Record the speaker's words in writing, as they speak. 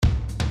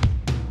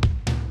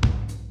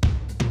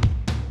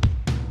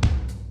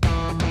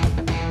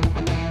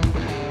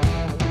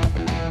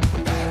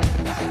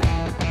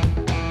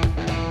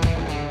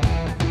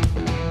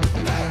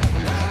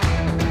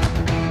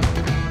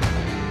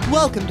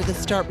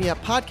Start Me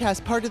Up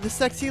podcast, part of the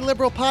Sexy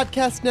Liberal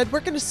Podcast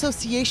Network in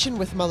association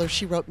with Mueller,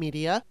 She Wrote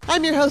Media.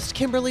 I'm your host,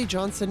 Kimberly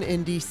Johnson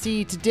in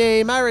D.C.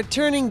 Today, my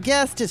returning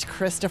guest is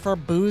Christopher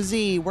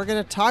Bouzy. We're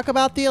going to talk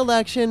about the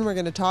election. We're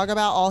going to talk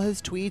about all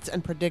his tweets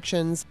and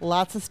predictions.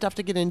 Lots of stuff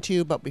to get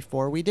into, but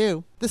before we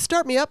do, the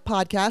Start Me Up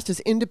podcast is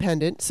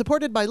independent,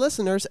 supported by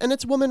listeners, and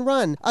it's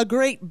woman-run. A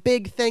great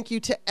big thank you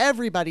to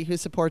everybody who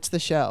supports the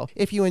show.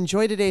 If you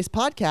enjoy today's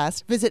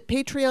podcast, visit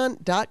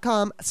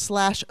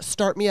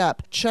patreon.com/startmeup.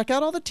 Check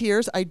out all the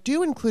tiers. I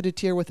do include a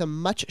tier with a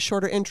much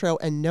shorter intro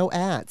and no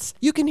ads.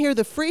 You can hear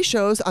the free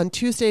shows on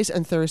Tuesdays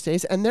and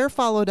Thursdays, and they're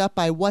followed up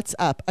by What's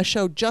Up, a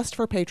show just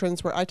for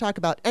patrons where I talk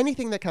about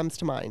anything that comes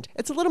to mind.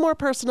 It's a little more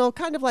personal,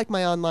 kind of like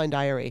my online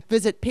diary.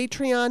 Visit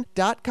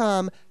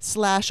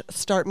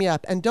patreon.com/startmeup.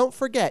 And don't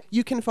forget,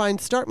 you can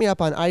find Start Me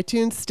Up on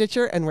iTunes,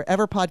 Stitcher, and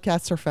wherever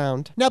podcasts are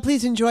found. Now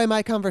please enjoy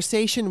my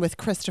conversation with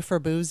Christopher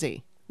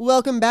Bouzy.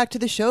 Welcome back to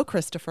the show,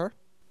 Christopher.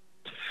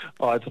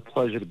 Oh, it's a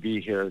pleasure to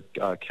be here,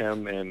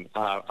 Kim, and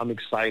I'm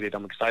excited.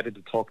 I'm excited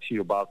to talk to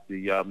you about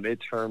the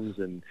midterms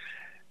and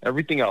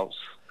everything else.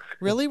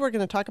 Really? We're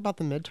going to talk about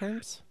the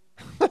midterms?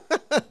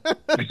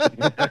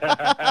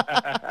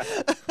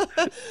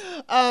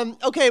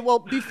 Okay, well,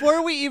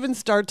 before we even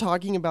start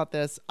talking about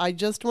this, I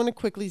just want to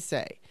quickly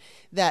say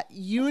that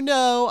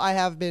I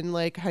have been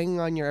hanging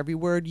on your every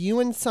word. You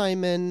and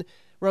Simon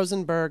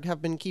Rosenberg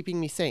have been keeping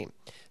me sane.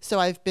 So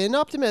I've been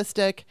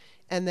optimistic,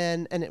 and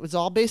it was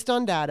all based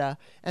on data.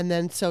 And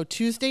then so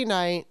Tuesday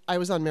night, I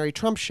was on Mary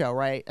Trump's show,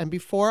 right? And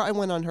before I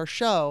went on her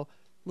show,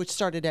 which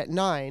started at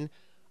 9,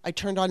 I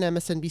turned on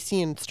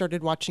MSNBC and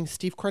started watching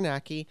Steve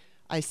Kornacki.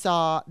 I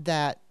saw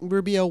that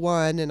Rubio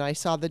won, and I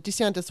saw the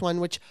DeSantis one,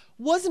 which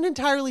wasn't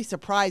entirely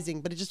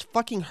surprising, but it just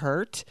fucking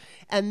hurt.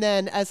 And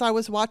then as I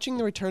was watching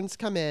the returns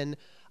come in,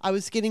 I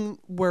was getting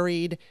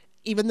worried,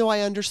 even though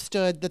I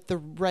understood that the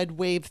red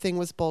wave thing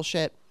was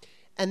bullshit.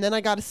 And then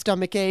I got a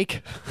stomach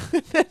ache,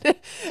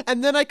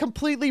 and then I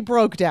completely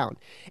broke down.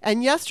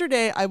 And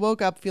yesterday I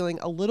woke up feeling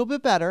a little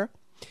bit better.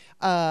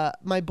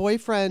 My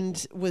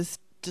boyfriend was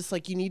just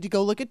like, you need to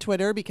go look at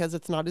Twitter because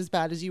it's not as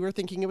bad as you were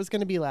thinking it was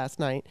going to be last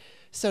night.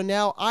 So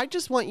now I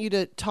just want you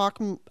to talk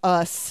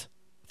us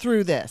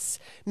through this.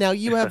 Now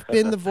you have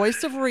been the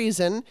voice of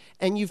reason,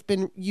 and you've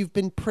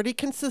been pretty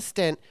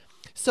consistent.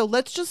 So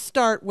let's just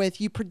start with,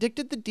 you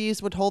predicted the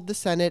Ds would hold the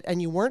Senate, and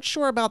you weren't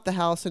sure about the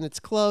House, and it's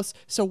close.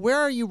 So where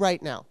are you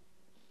right now?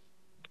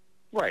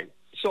 Right.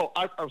 So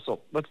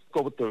let's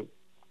go with the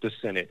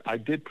Senate. I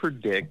did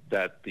predict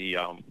that the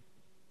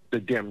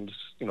Dems,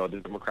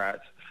 the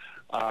Democrats,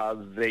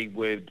 they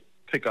would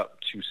pick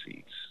up 2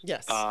 seats.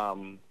 Yes.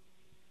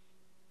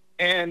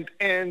 And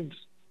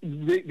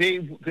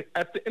they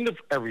at the end of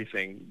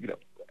everything,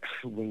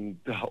 when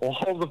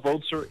all the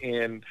votes are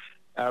in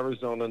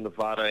Arizona,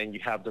 Nevada, and you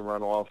have the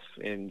runoff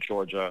in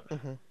Georgia,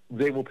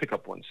 they will pick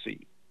up 1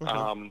 seat.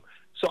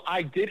 So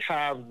I did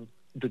have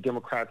the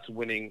Democrats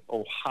winning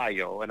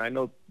Ohio, and I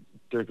know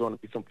there are going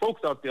to be some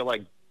folks out there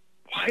like,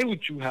 why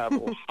would you have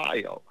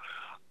Ohio?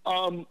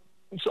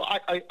 So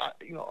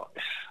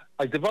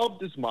I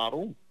developed this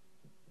model,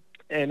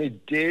 and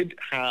it did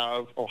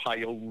have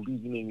Ohio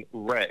leaning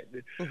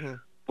red.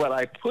 But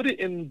I put it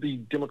in the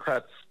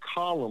Democrats'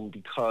 column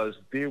because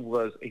there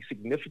was a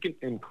significant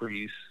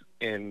increase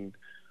in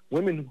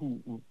women who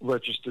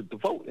registered to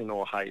vote in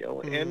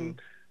Ohio.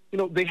 And,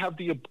 they have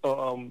the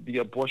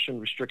abortion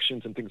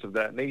restrictions and things of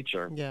that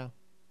nature. Yeah.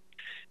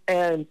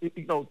 And,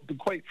 to be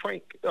quite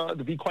frank,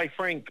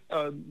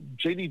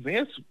 J.D.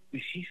 Vance,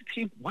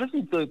 he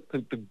wasn't the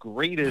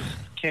greatest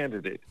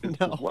candidate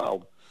as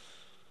well.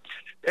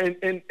 And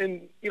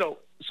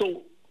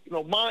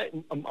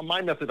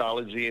my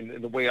methodology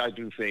and the way I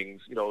do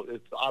things,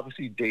 it's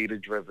obviously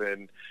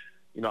data-driven.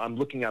 I'm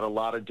looking at a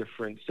lot of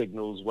different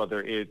signals,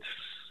 whether it's,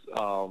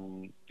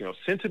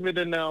 sentiment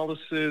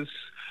analysis.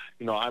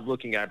 I'm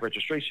looking at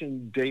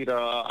registration data.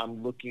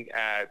 I'm looking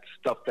at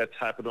stuff that's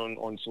happened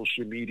on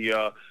social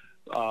media,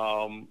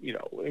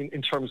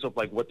 in terms of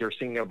what they're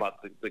saying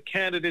about the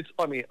candidates.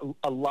 I mean,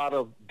 a lot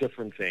of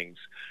different things.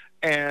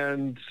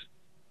 And,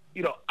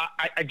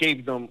 I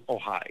gave them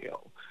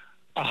Ohio.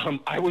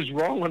 I was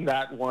wrong on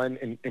that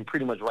one and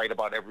pretty much right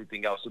about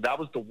everything else. So that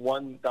was the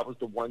one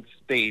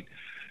state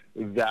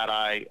that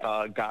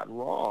I got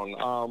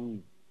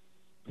wrong.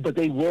 But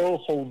they will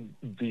hold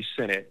the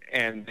Senate,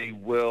 and they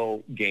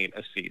will gain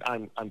a seat.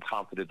 I'm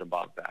confident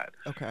about that.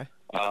 Okay.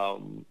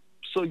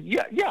 So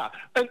yeah.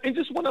 And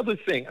just one other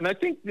thing, and I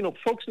think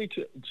folks need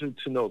to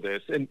know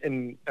this.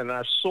 And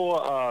I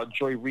saw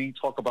Joy Reid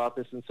talk about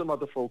this, and some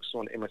other folks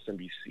on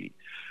MSNBC.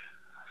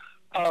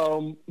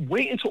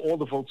 Wait until all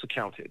the votes are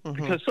counted,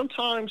 because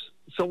sometimes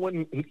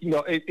someone,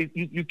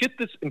 you get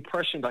this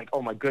impression like,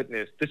 oh my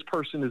goodness, this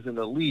person is in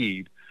the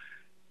lead,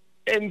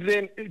 and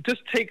then it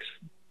just takes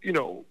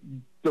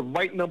the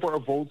right number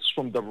of votes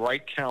from the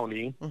right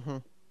county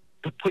to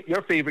put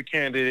your favorite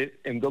candidate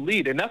in the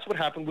lead. And that's what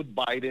happened with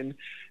Biden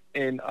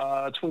in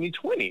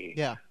 2020.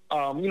 Yeah.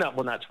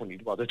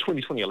 The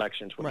 2020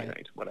 election, 2019,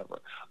 right.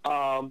 Whatever.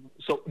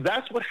 So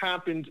that's what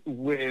happened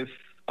with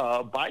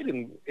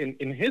Biden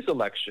in his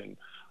election.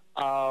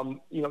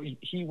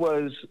 He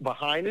was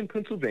behind in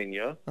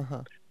Pennsylvania,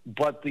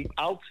 but the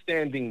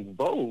outstanding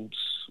votes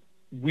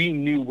we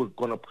knew were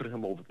going to put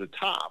him over the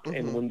top.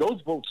 And when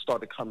those votes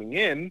started coming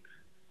in,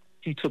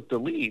 he took the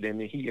lead,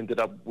 and he ended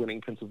up winning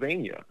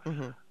Pennsylvania.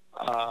 And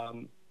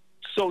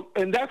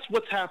that's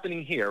what's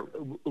happening here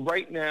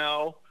right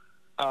now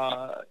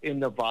in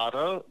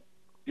Nevada.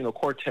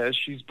 Cortez,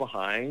 she's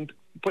behind,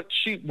 but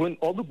when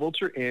all the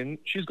votes are in,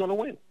 she's going to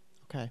win.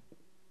 Okay.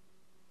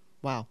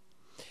 Wow.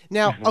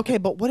 Now, okay,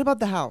 but what about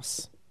the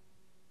House?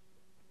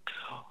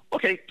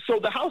 Okay, so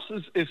the House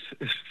is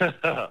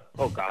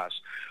oh gosh.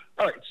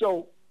 All right,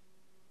 so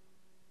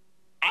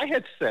I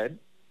had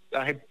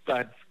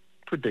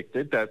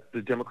predicted that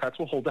the Democrats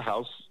will hold the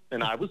House,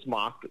 and I was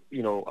mocked,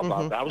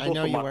 about that. I was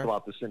also mocked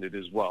about the Senate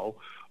as well.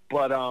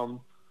 But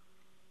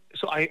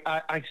so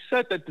I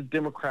said that the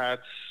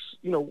Democrats,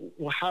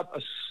 will have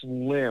a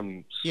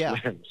slim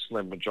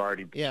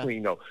majority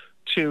between,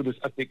 2 to,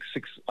 I think,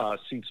 6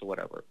 seats or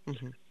whatever.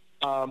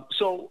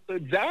 So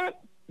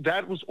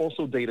that was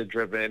also data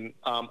driven.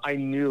 I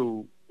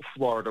knew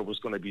Florida was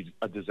going to be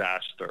a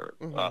disaster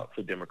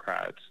for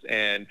Democrats,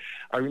 and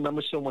I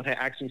remember someone had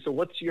asked me, "So,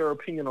 what's your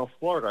opinion on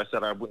Florida?" I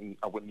said, "I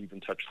wouldn't even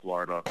touch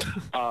Florida,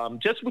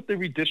 just with the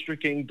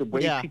redistricting, the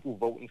way people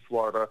vote in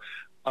Florida."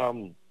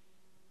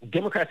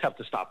 Democrats have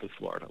to stop in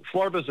Florida.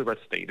 Florida's a red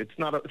state. It's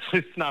not a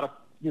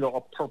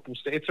purple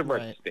state. It's a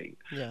red state.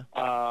 Yeah.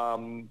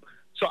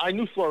 So I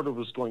knew Florida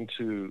was going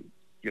to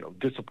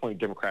disappoint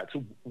Democrats.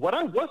 So what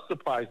I was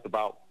surprised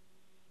about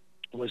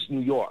was New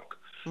York.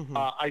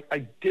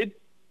 I did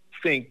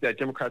think that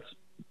Democrats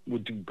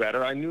would do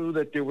better. I knew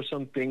that there were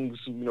some things,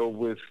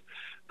 with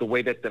the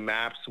way that the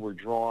maps were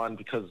drawn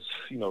because,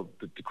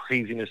 the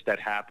craziness that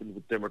happened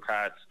with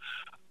Democrats.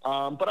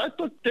 But I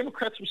thought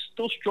Democrats were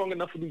still strong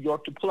enough in New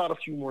York to pull out a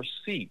few more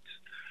seats.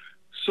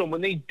 So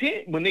when they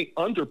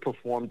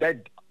underperformed,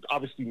 that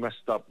obviously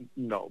messed up,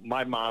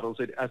 my models.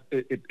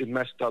 It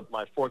messed up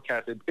my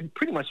forecast. It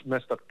pretty much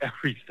messed up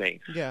everything.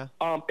 Yeah.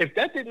 If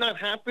that did not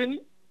happen,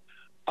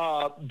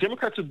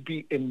 Democrats would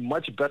be in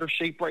much better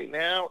shape right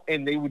now,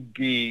 and they would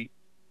be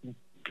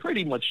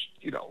pretty much,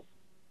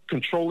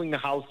 controlling the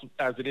House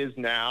as it is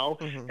now,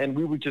 and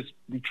we would just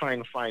be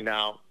trying to find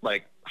out,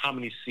 like, how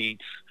many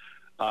seats,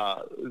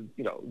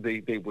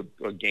 they would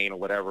gain or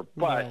whatever.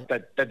 But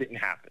that didn't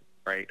happen,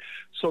 right?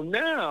 So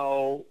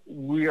now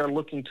we are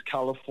looking to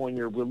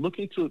California. We're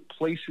looking to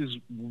places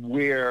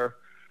where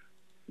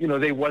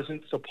they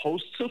wasn't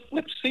supposed to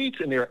flip seats,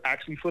 and they're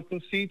actually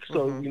flipping seats.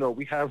 So,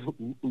 we have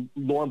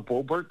Lauren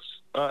Boebert's,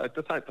 at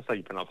the time, that's how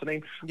you pronounce the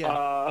name,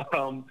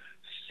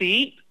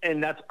 seat,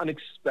 and that's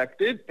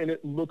unexpected, and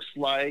it looks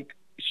like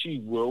she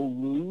will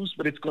lose,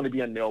 but it's going to be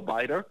a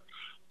nail-biter.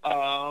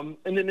 And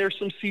then there's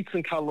some seats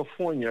in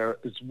California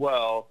as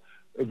well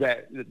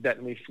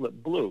that may flip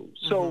blue.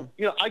 So,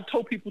 I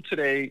told people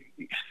today,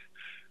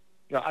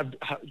 now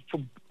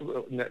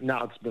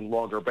it's been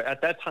longer, but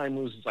at that time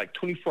it was like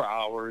 24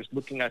 hours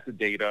looking at the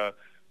data,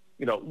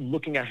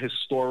 looking at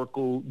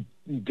historical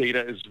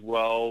data as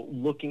well,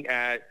 looking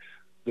at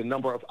the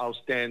number of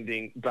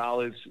outstanding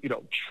ballots,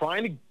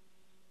 trying to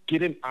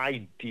get an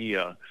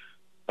idea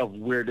of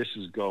where this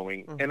is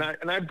going. And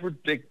I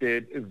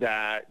predicted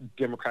that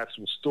Democrats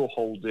will still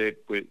hold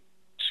it with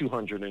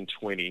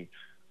 220.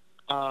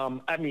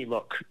 I mean,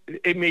 look,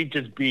 it may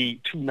just be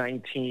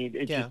 219.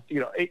 It just,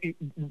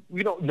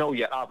 we don't know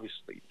yet,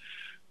 obviously.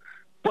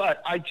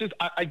 But I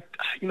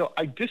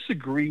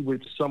disagree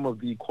with some of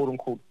the quote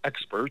unquote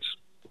experts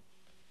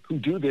who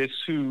do this,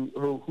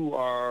 who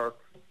are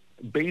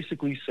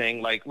basically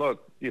saying, like,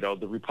 look,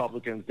 the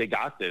Republicans, they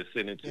got this,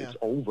 and it's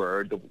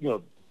over.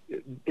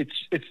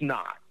 It's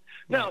not.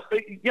 Now,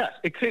 yes,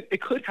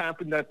 it could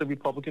happen that the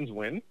Republicans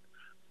win.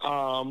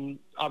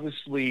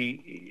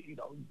 Obviously,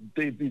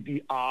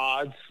 the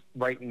odds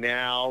right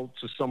now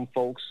to some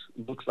folks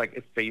looks like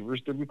it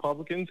favors the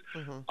Republicans.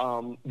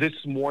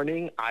 This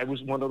morning, I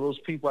was one of those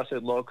people. I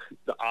said, look,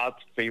 the odds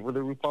favor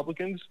the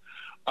Republicans.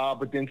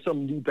 But then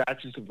some new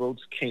batches of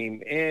votes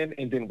came in,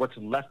 and then what's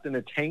left in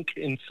the tank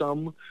in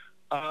some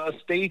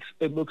states,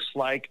 it looks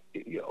like,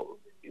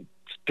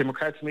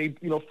 Democrats may,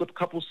 flip a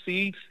couple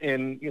seats,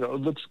 and, it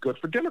looks good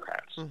for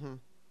Democrats.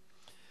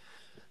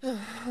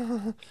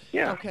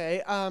 Yeah.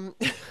 Okay.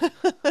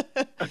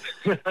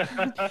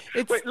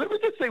 Wait, let me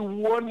just say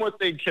one more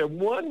thing, Kim.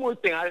 One more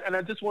thing, and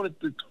I just wanted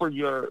to, for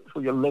your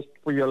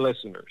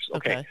listeners.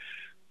 Okay.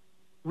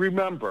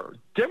 Remember,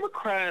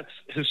 Democrats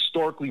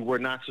historically were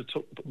not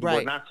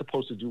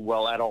supposed to do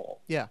well at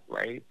all. Yeah.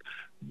 Right.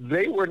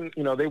 They weren't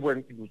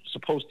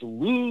supposed to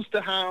lose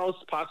the House,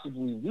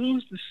 possibly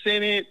lose the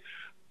Senate.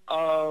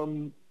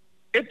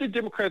 If the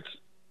Democrats,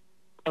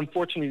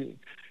 unfortunately,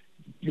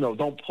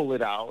 don't pull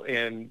it out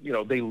and,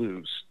 they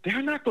lose,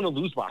 they're not going to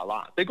lose by a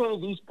lot. They're going to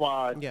lose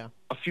by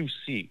a few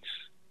seats.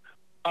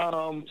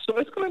 So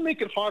it's going to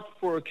make it hard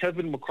for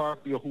Kevin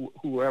McCarthy or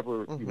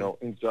whoever,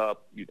 ends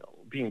up,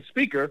 being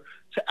speaker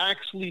to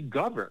actually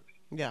govern.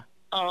 Yeah.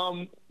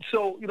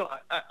 So,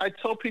 I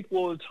tell people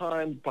all the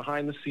time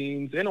behind the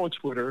scenes and on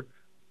Twitter,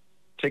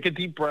 take a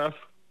deep breath,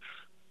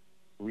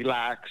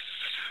 relax.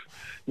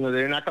 You know,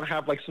 they're not going to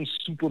have like some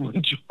super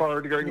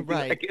majority or anything.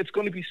 Right. Like, it's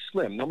going to be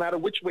slim. No matter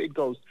which way it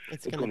goes,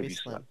 it's going to be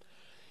slim.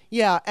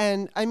 Yeah,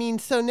 and I mean,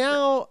 so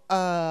now,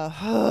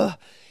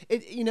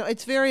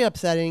 it's very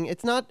upsetting.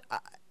 It's not.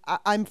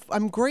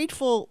 I'm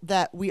grateful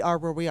that we are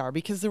where we are,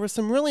 because there were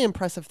some really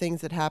impressive things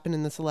that happened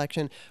in this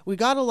election. We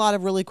got a lot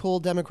of really cool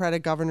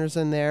Democratic governors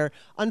in there.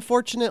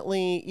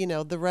 Unfortunately,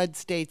 the red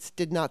states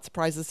did not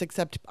surprise us,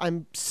 except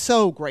I'm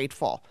so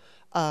grateful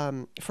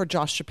for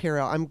Josh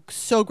Shapiro. I'm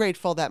so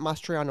grateful that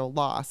Mastriano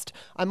lost.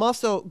 I'm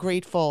also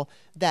grateful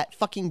that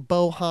fucking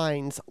Bo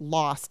Hines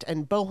lost.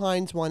 And Bo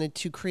Hines wanted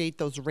to create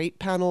those rape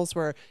panels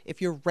where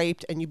if you're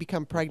raped and you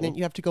become pregnant,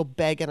 you have to go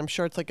beg. And I'm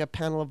sure it's like a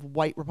panel of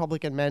white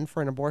Republican men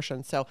for an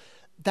abortion. So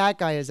that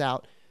guy is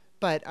out.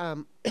 But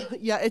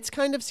yeah, it's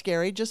kind of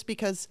scary just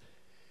because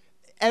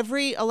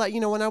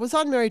when I was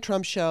on Mary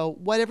Trump's show,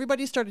 what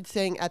everybody started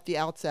saying at the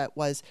outset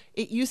was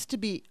it used to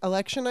be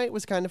election night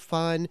was kind of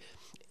fun.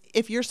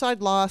 If your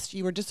side lost,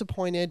 you were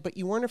disappointed, but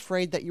you weren't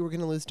afraid that you were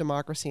going to lose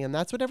democracy. And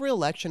that's what every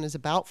election is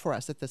about for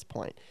us at this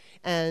point.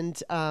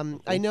 And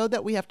I know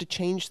that we have to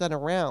change that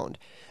around.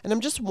 And I'm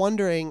just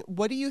wondering,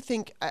 what do you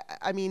think?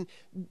 I mean,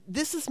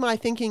 this is my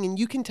thinking, and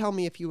you can tell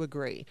me if you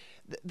agree.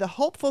 The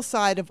hopeful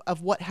side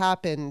of what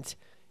happened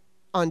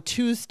on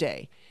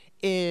Tuesday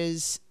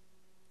is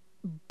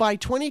by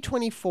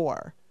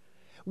 2024,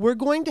 we're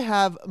going to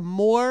have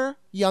more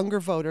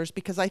younger voters,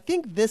 because I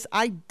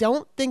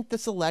don't think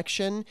this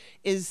election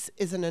is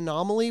an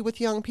anomaly with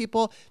young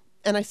people.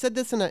 And I said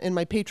this in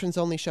my patrons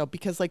only show,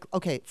 because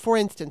for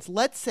instance,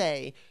 let's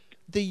say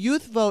the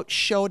youth vote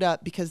showed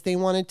up because they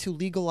wanted to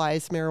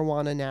legalize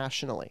marijuana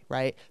nationally,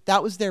 right?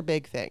 That was their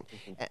big thing.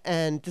 Mm-hmm.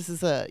 And this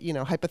is a,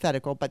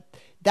 hypothetical, but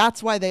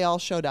that's why they all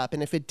showed up.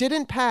 And if it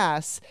didn't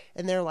pass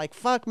and they're like,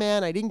 fuck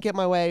man, I didn't get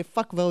my way,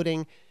 fuck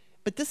voting.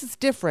 But this is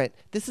different.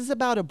 This is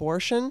about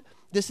abortion.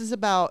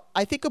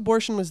 I think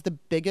abortion was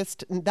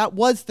that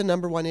was the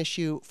number one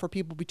issue for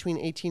people between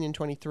 18 and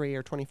 23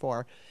 or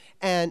 24.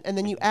 And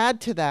then you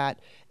add to that,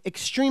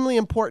 extremely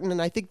important,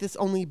 and I think this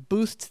only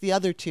boosts the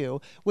other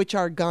two, which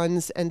are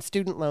guns and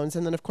student loans,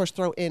 and then of course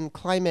throw in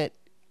climate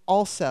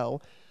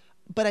also.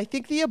 But I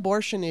think the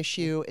abortion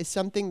issue is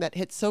something that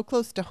hits so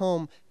close to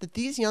home that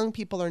these young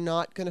people are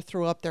not going to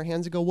throw up their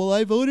hands and go, well,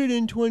 I voted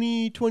in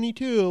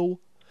 2022.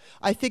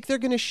 I think they're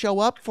going to show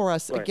up for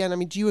us again. I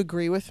mean, do you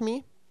agree with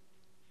me?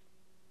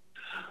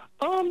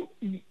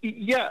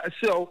 Yeah.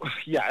 So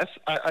yes,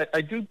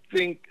 I do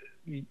think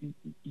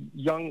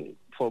young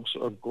folks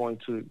are going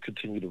to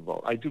continue to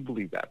vote. I do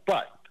believe that,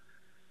 but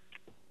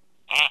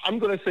I'm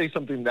going to say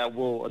something that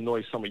will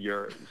annoy some of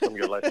your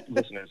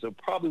listeners. It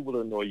probably will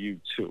annoy you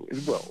too.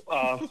 It will.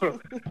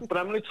 But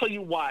I'm going to tell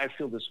you why I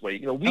feel this way.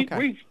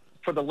 We've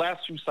for the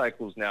last few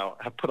cycles now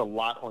have put a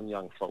lot on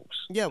young folks.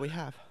 Yeah, we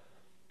have.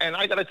 And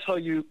I got to tell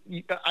you,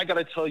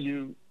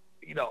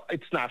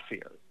 it's not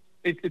fair.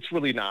 It's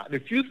really not.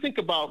 If you think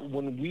about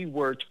when we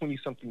were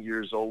 20-something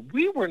years old,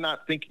 we were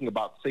not thinking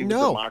about saving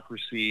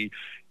democracy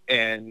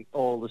and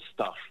all this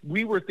stuff.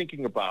 We were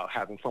thinking about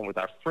having fun with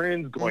our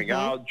friends, going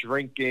out,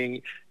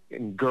 drinking,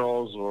 and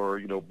girls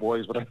or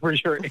boys, whatever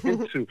you're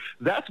into.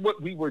 That's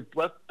what we were.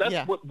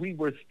 That's what we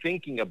were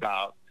thinking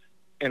about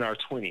in our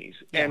 20s.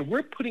 Yeah. And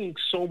we're putting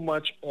so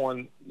much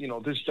on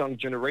this young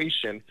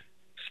generation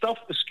stuff.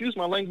 Excuse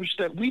my language,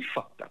 that we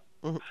fucked up.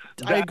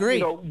 I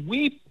agree.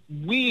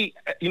 We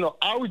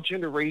our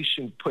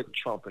generation put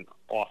Trump in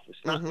office,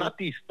 not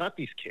these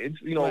kids.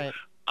 Right.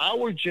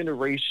 Our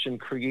generation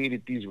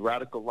created these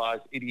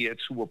radicalized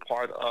idiots who were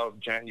part of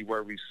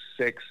January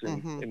 6th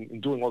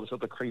and doing all this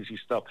other crazy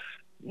stuff.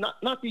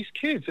 Not these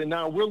kids. And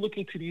now we're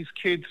looking to these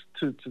kids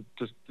to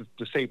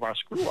save our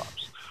screw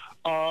ups.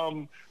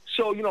 I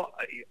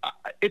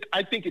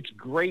think it's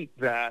great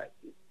that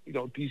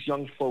these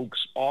young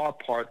folks are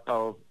part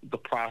of the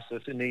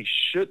process, and they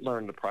should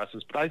learn the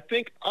process. But I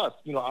think us,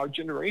 our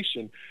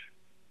generation,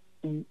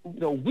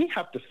 we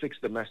have to fix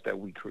the mess that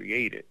we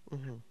created.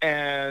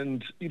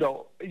 And,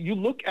 you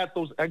look at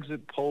those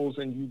exit polls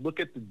and you look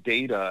at the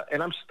data,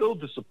 and I'm still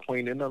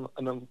disappointed in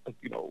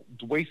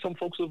the way some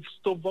folks are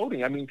still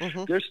voting. I mean,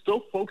 there's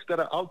still folks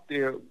that are out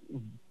there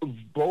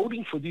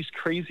voting for these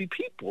crazy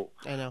people.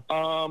 I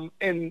know.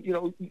 And,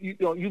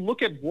 you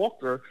look at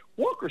Walker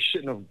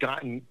shouldn't have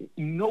gotten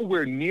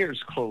nowhere near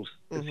as close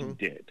as he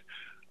did.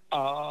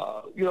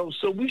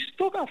 So we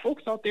still got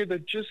folks out there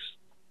that just...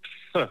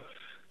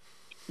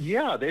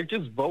 Yeah, they're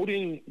just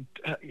voting.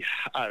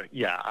 I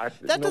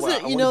that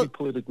doesn't, want to be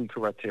politically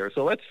correct here.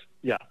 So that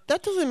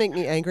doesn't make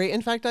me angry.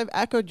 In fact, I've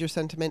echoed your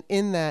sentiment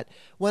in that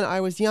when I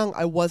was young,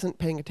 I wasn't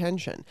paying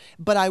attention.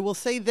 But I will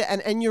say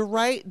that, and you're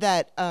right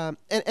that,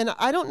 and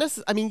I don't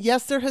necessarily. I mean,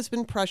 yes, there has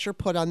been pressure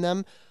put on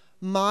them.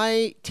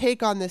 My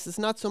take on this is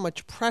not so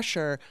much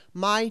pressure.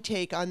 My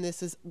take on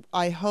this is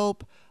I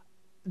hope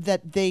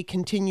that they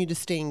continue to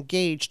stay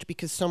engaged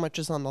because so much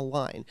is on the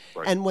line.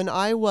 Right. And when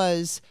I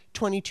was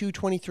 22,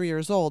 23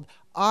 years old,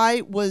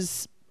 I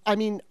was I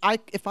mean,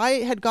 if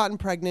I had gotten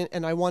pregnant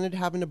and I wanted to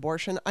have an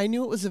abortion, I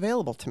knew it was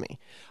available to me.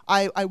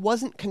 I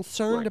wasn't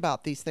concerned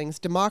about these things.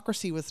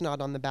 Democracy was not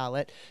on the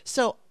ballot.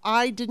 So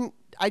I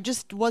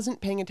just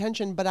wasn't paying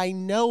attention, but I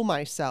know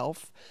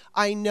myself.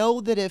 I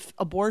know that if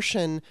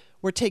abortion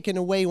were taken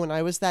away when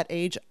I was that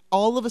age,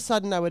 all of a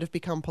sudden I would have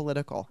become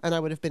political and I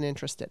would have been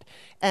interested.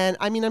 And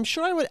I mean, I'm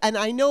sure I would, and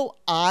I know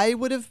I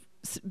would have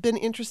been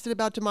interested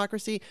about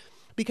democracy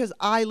because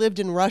I lived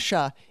in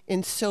Russia,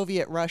 in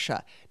Soviet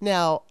Russia.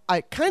 Now,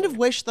 I kind of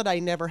wish that I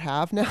never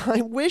have. Now,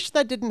 I wish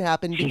that didn't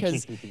happen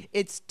because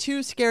it's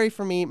too scary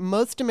for me.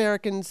 Most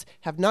Americans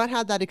have not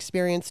had that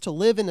experience to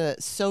live in a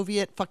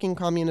Soviet fucking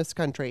communist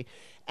country.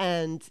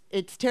 And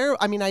it's terrible.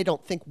 I mean, I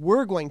don't think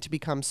we're going to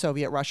become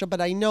Soviet Russia,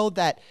 but I know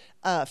that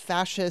a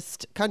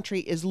fascist country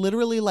is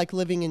literally like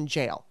living in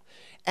jail.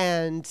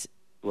 And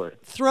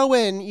throw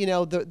in,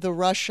 the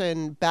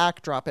Russian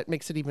backdrop. It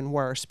makes it even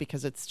worse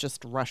because it's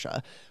just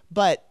Russia.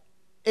 But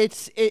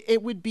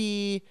it would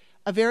be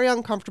a very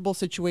uncomfortable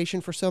situation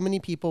for so many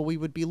people. We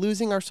would be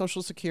losing our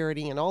Social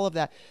Security and all of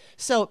that.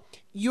 So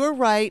you're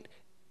right.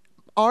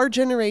 Our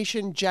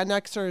generation, Gen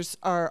Xers,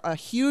 are a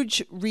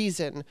huge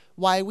reason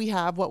why we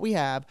have what we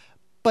have.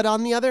 But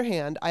on the other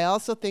hand, I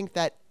also think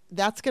that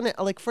that's going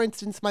to, like, for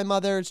instance, my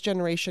mother's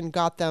generation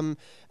got them,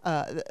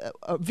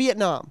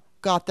 Vietnam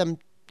got them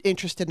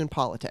interested in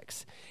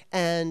politics.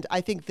 And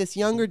I think this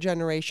younger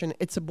generation,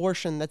 it's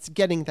abortion that's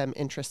getting them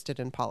interested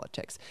in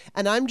politics.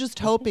 And I'm just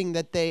hoping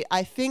that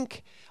I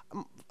think,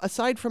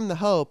 aside from the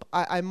hope,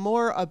 I'm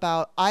more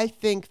about, I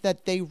think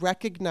that they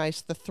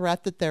recognize the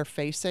threat that they're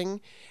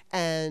facing.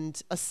 And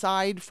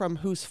aside from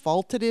whose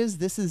fault it is,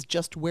 this is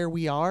just where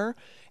we are.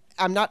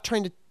 I'm not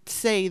trying to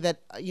say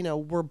that,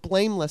 we're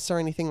blameless or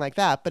anything like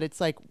that, but it's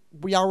like,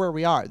 we are where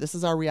we are. This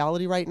is our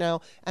reality right now.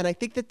 And I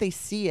think that they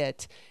see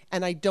it.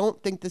 And I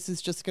don't think this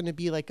is just going to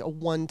be like a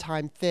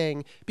one-time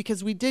thing,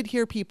 because we did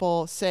hear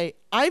people say,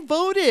 I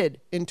voted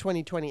in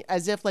 2020,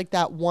 as if like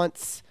that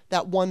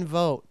one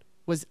vote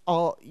was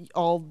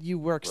all you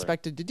were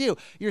expected to do.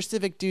 Your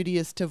civic duty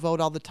is to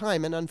vote all the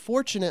time. And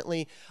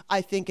unfortunately,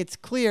 I think it's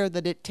clear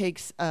that it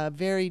takes a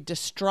very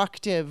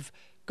destructive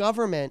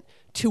government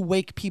to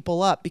wake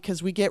people up,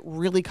 because we get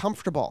really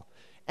comfortable.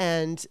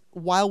 And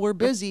while we're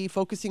busy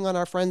focusing on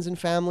our friends and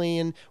family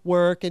and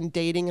work and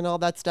dating and all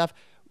that stuff,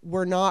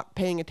 we're not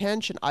paying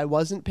attention. I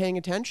wasn't paying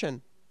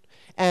attention.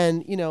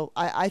 And,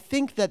 I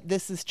think that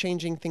this is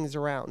changing things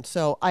around.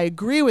 So I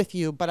agree with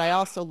you, but I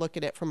also look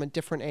at it from a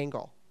different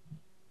angle.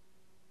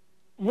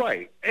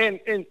 Right. And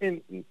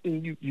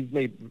you've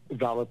made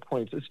valid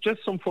points. It's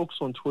just some folks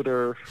on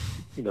Twitter,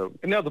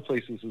 and other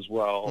places as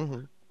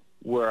well,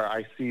 where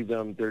I see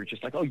them, they're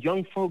just like, oh,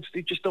 young folks,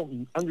 they just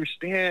don't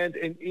understand.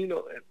 And,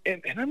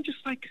 and I'm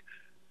just like,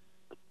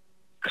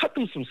 cut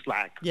them some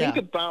slack. Yeah.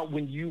 Think about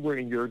when you were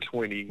in your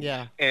 20s.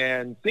 Yeah.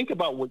 And think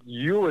about what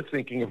you were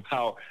thinking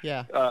about.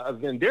 Yeah.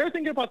 Then they're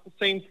thinking about the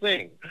same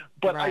thing.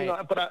 But right.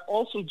 I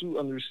also do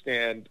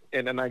understand,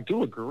 and I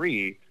do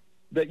agree,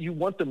 that you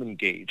want them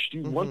engaged.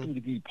 You want them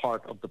to be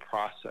part of the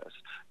process.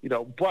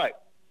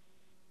 But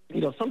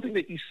something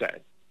that you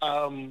said,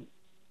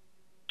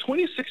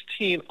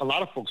 2016, a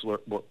lot of folks were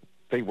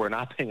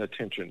not paying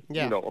attention,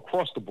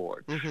 across the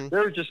board. They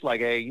were just like,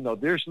 hey,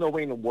 there's no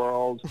way in the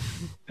world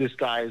this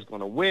guy is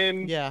going to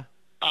win. Yeah.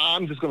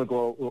 I'm just going to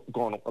go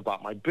on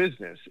about my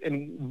business.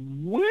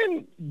 And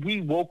when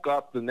we woke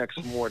up the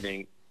next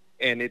morning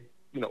and it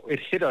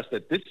hit us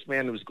that this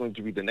man was going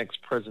to be the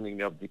next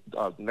president of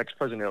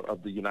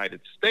the United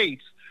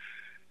States,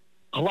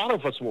 a lot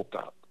of us woke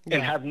up. Yeah.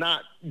 And have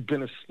not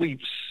been asleep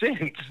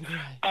since.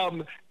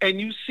 Right. And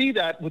you see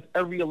that with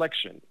every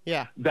election.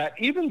 Yeah. That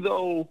even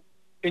though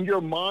in your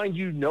mind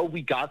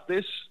we got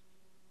this,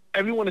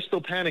 everyone is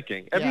still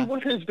panicking. Yeah. Everyone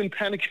has been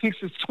panicking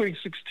since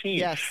 2016.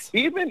 Yes.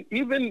 Even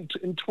in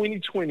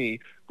 2020,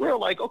 we're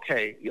like,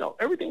 okay,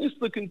 everything is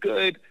looking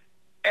good.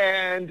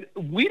 And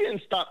we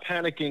didn't stop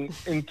panicking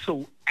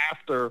until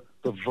after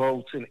the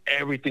votes and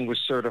everything was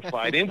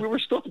certified. And we were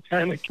still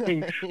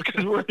panicking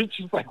because we're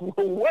just like, well,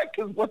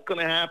 what's going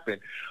to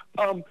happen?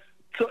 So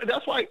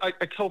that's why I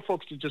tell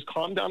folks to just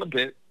calm down a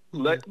bit,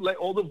 let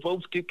all the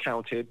votes get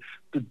counted.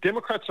 The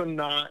Democrats are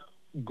not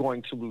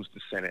going to lose the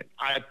Senate.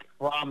 I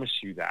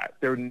promise you that.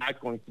 They're not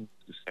going to lose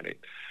the Senate.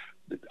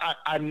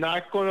 I'm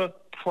not going to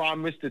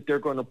promise that they're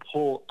going to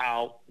pull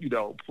out,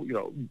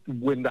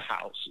 win the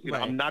House.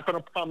 Right. I'm not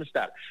going to promise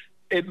that.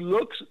 It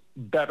looks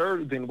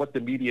better than what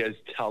the media is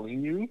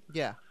telling you.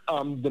 Yeah.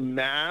 The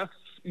math,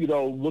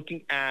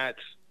 looking at,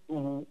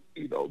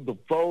 the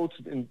votes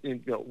and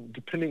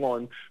depending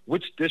on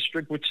which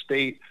district, which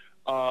state,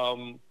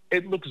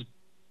 it looks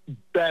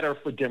better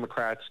for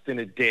Democrats than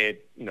it did,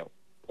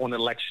 on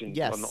election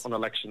on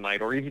election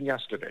night or even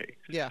yesterday.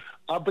 Yeah.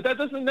 But that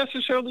doesn't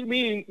necessarily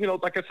mean,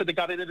 like I said, they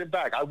got it in the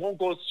bag. I won't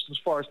go as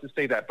far as to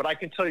say that, but I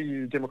can tell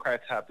you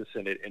Democrats have the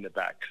Senate in the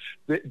bag.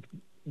 The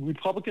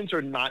Republicans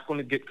are not going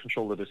to get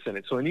control of the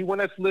Senate. So anyone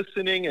that's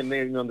listening and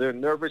they're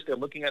nervous, they're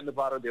looking at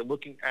Nevada, they're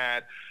looking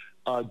at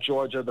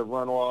Georgia, the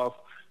runoff,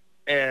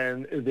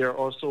 and they're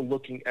also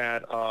looking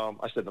at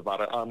I said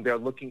Nevada. They're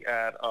looking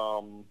at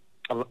oh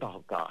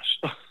gosh.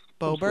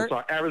 Boebert?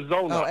 Sorry,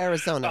 Arizona. Oh,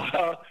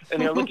 Arizona.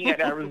 And they're looking at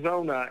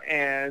Arizona,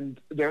 and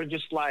they're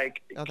just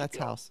like, oh, that's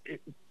House.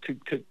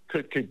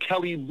 Could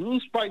Kelly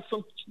lose by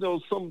some?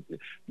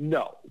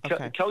 No.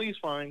 Okay. Kelly's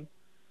fine.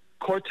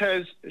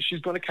 Cortez,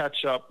 she's going to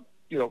catch up.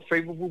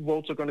 Favorable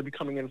votes are going to be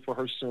coming in for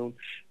her soon,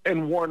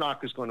 and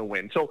Warnock is going to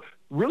win. So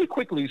really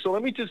quickly,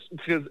 let me just,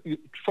 because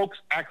folks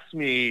ask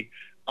me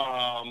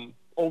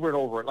over and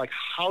over, like,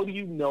 how do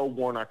you know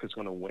Warnock is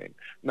going to win?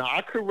 Now,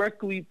 I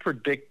correctly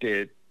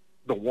predicted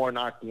the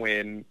Warnock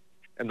win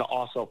and the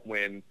Ossoff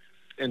win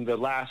in the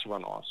last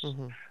runoffs.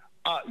 Mm-hmm.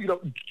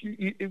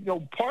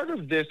 Part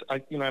of this,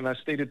 and I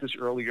stated this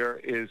earlier,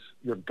 is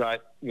your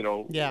gut,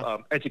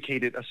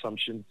 educated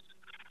assumptions.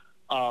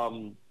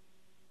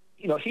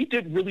 He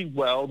did really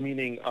well,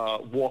 meaning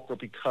Walker,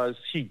 because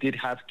he did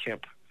have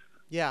Kemp.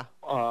 Yeah.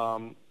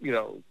 To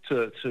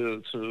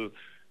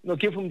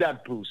give him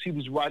that boost. He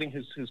was riding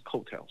his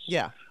coattails.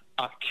 Yeah.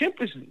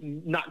 Kemp is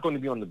not going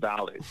to be on the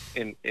ballot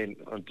on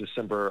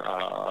December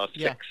 6th.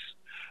 Yeah.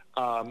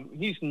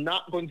 He's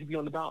not going to be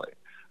on the ballot.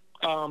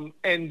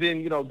 And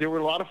then, there were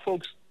a lot of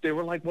folks, they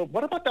were like, well,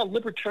 what about that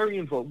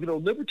libertarian vote?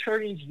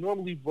 Libertarians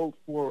normally vote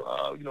for,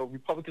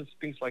 Republicans,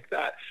 things like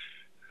that.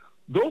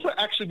 Those are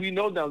actually, we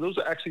know now, those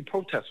are actually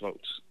protest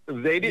votes.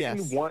 They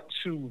didn't want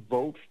to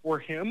vote for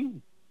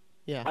him.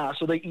 Yeah.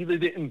 So they either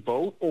didn't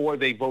vote or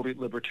they voted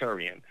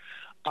libertarian.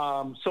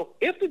 So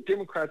if the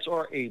Democrats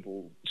are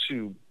able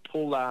to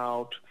pull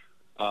out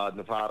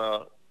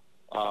Nevada,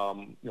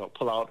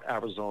 pull out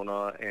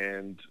Arizona,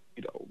 and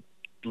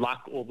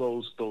lock all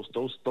those two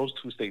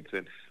states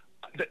in,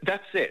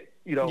 that's it.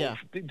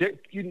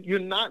 You're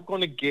not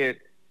going to get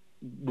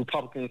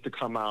Republicans to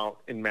come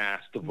out en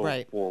masse to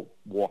vote for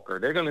Walker.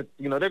 They're going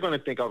to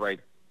think, all right,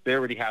 they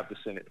already have the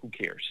Senate. Who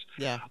cares?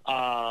 Yeah.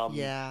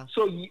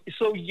 So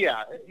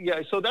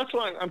that's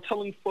why I'm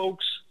telling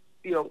folks,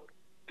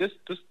 just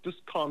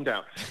calm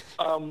down.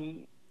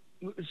 And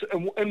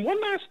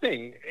one last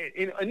thing,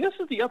 and this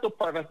is the other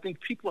part I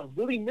think people are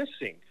really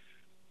missing.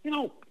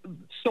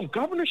 Some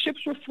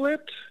governorships were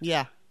flipped.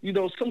 Yeah.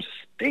 Some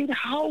state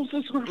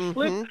houses were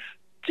flipped.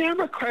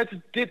 Democrats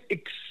did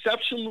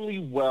exceptionally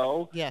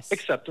well. Yes.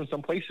 Except in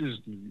some places.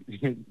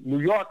 New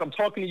York, I'm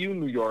talking to you,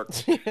 New York.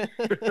 Yeah,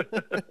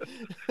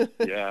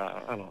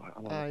 I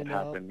don't know what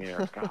happened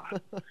there.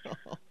 God.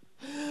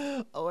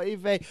 Oy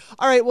vey.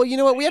 All right, well, you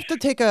know what? We have to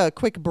take a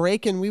quick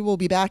break, and we will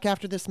be back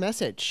after this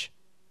message.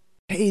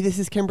 Hey, this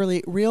is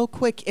Kimberly. Real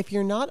quick, if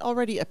you're not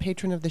already a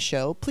patron of the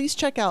show, please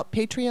check out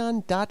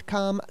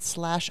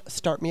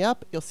patreon.com/startmeup.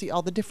 You'll see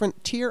all the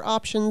different tier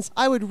options.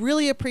 I would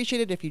really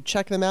appreciate it if you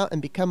check them out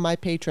and become my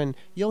patron.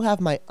 You'll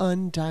have my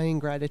undying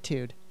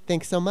gratitude.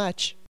 Thanks so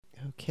much.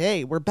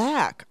 Okay, we're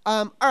back.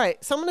 All right,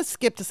 so I'm going to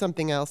skip to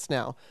something else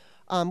now.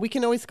 We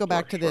can always go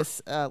back to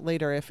this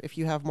later if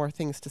you have more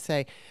things to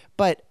say.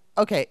 But,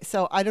 okay,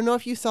 so I don't know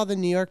if you saw the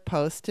New York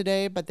Post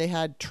today, but they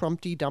had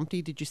Trumpty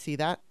Dumpty. Did you see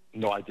that?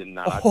 No, I did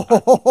not.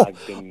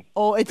 I've been,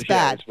 it's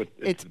bad.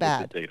 It's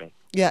bad. The data.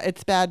 Yeah,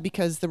 it's bad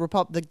because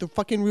the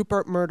fucking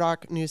Rupert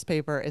Murdoch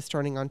newspaper is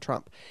turning on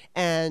Trump.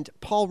 And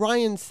Paul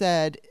Ryan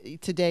said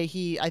today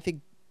I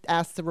think,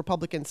 asked the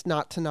Republicans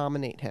not to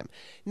nominate him.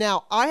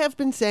 Now, I have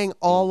been saying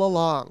all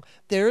along,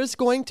 there is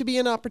going to be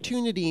an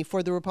opportunity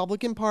for the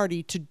Republican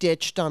Party to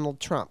ditch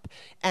Donald Trump.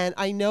 And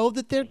I know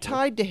that they're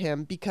tied to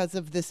him because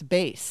of this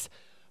base.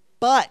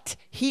 But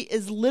he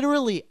is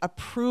literally a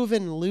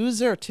proven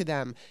loser to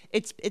them.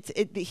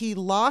 He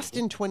lost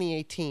in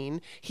 2018.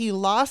 He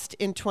lost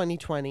in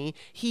 2020.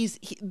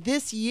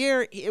 This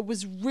year, it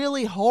was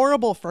really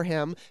horrible for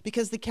him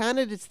because the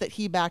candidates that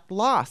he backed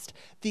lost.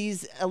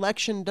 These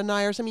election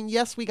deniers, I mean,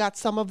 yes, we got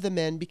some of them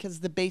in because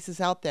the base is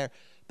out there.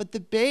 But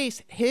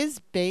his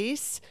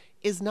base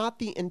is not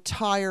the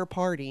entire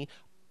party.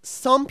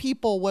 Some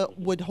people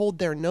would hold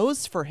their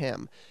nose for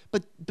him,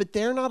 but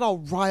they're not all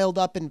riled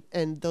up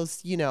and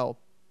those,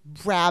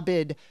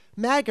 rabid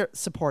MAGA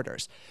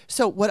supporters.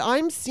 So what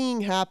I'm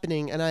seeing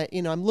happening, and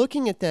I'm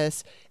looking at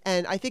this,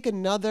 and I think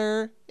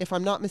if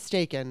I'm not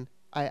mistaken,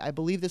 I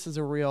believe this is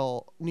a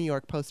real New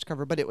York Post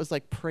cover, but it was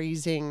like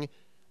praising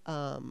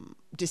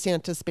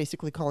DeSantis,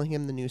 basically calling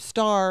him the new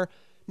star.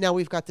 Now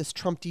we've got this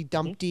Trumpty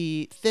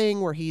Dumpty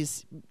thing where he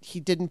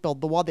didn't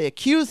build the wall. They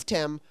accused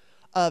him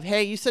of,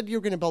 hey, you said you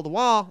were going to build a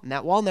wall, and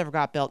that wall never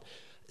got built.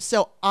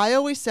 So I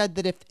always said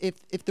that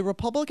if the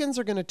Republicans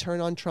are going to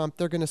turn on Trump,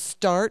 they're going to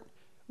start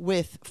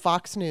with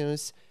Fox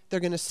News.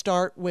 They're going to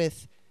start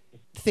with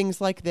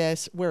things like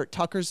this, where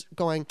Tucker's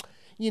going,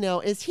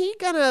 is he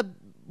going to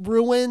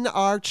ruin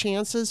our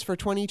chances for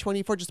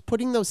 2024? Just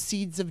putting those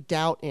seeds of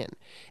doubt in.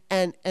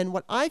 And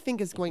what I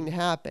think is going to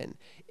happen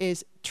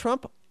is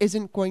Trump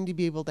isn't going to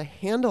be able to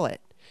handle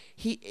it.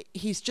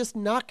 He's just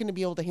not going to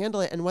be able to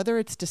handle it. And whether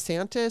it's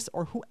DeSantis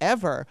or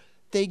whoever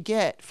they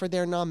get for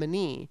their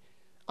nominee,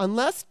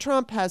 unless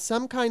Trump has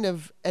some kind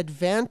of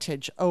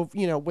advantage of,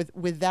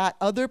 with that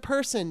other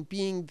person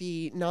being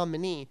the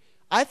nominee,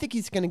 I think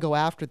he's going to go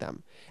after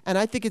them. And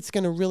I think it's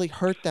going to really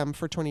hurt them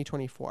for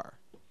 2024.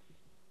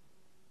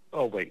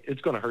 Oh wait,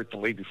 it's going to hurt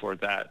them way before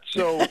that.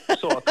 So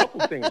a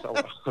couple things,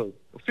 a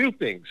few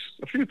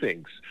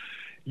things.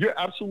 You're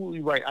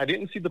absolutely right. I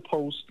didn't see the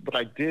post, but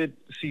I did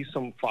see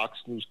some Fox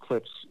News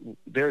clips.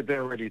 They're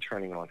already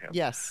turning on him.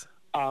 Yes.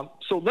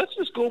 So let's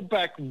just go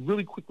back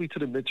really quickly to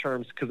the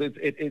midterms, because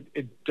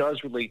it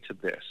does relate to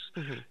this.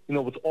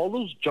 Mm-hmm. With all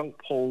those junk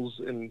polls,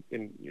 and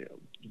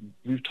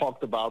we've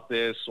talked about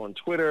this on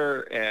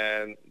Twitter,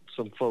 and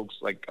some folks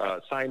like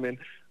Simon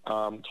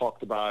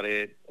talked about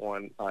it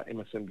on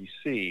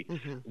MSNBC.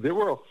 Mm-hmm. There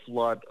were a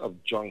flood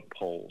of junk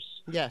polls.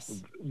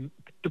 Yes.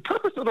 The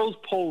purpose of those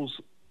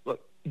polls,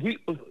 look,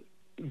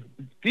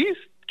 these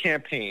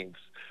campaigns,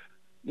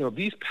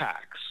 these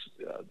PACs,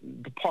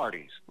 the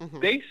parties, mm-hmm.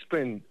 they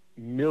spend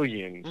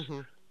millions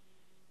mm-hmm.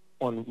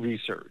 on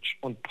research,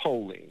 on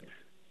polling.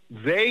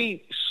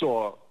 They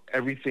saw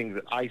everything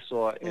that I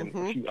saw and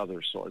mm-hmm. a few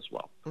others saw as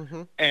well.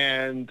 Mm-hmm.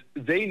 And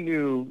they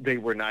knew they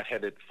were not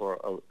headed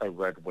for a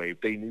red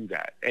wave. They knew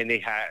that. And they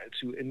had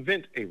to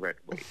invent a red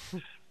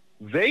wave.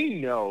 They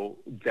know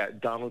that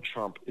Donald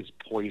Trump is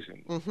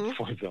poison mm-hmm.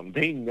 for them.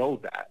 They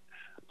know that.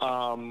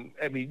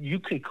 You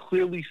can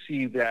clearly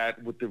see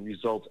that with the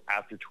results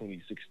after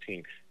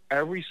 2016.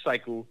 Every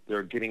cycle,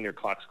 they're getting their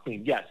clocks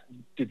clean. Yes,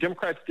 the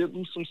Democrats did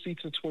lose some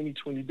seats in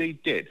 2020. They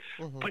did.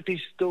 Mm-hmm. But they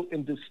still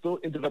ended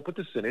up with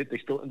the Senate. They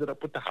still ended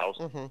up with the House.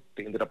 Mm-hmm.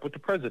 They ended up with the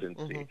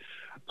presidency.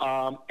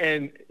 Mm-hmm.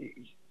 And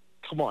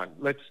come on,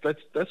 let's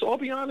all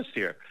be honest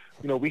here.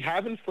 We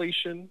have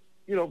inflation.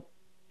 When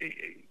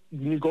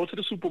you go to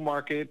the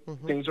supermarket,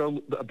 mm-hmm. things are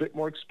a bit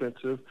more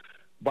expensive.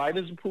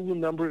 Biden's approval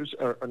numbers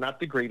are not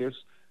the greatest.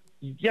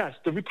 Yes,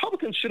 the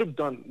Republicans should have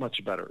done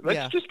much better.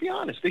 Let's just be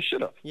honest. They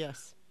should have.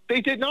 Yes. They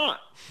did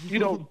not.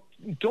 Do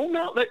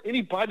not let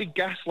anybody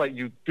gaslight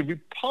you. The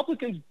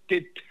Republicans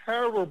did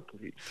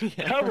terribly.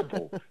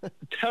 Terrible.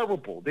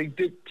 They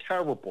did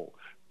terrible.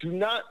 Do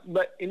not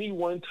let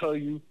anyone tell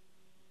you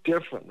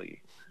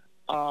differently.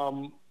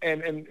 And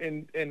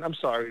I'm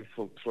sorry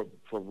for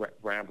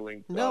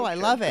rambling. No, I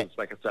love it.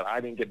 Like I said,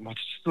 I didn't get much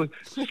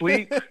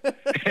sleep,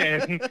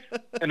 and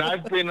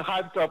I've been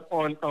hyped up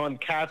on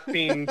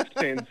caffeine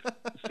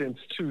since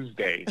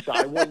Tuesday. So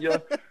I want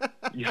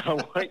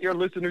your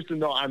listeners to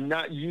know I'm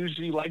not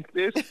usually like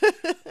this,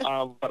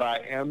 but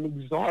I am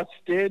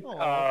exhausted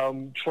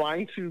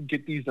trying to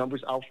get these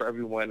numbers out for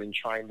everyone and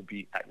trying to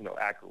be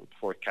accurate with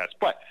forecasts.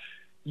 But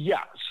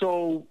yeah,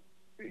 so.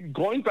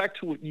 Going back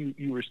to what you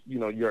were,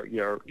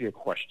 your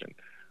question.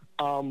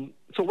 So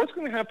what's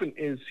going to happen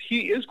is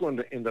he is going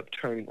to end up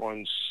turning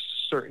on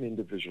certain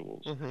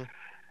individuals. Mm-hmm.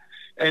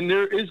 And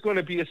there is going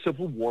to be a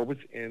civil war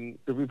within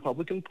the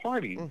Republican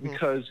Party mm-hmm.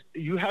 because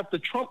you have the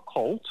Trump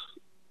cult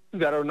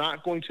that are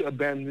not going to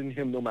abandon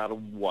him no matter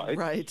what.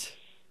 Right.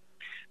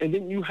 And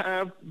then you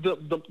have the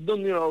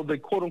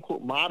quote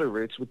unquote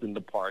moderates within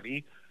the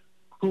party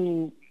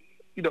who,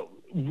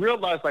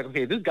 realize like,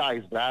 okay, this guy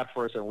is bad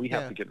for us and we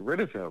have to get rid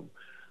of him.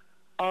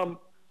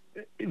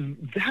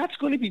 That's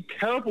going to be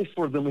terrible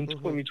for them in mm-hmm.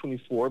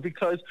 2024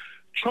 because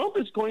Trump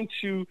is going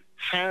to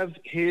have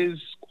his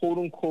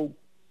quote-unquote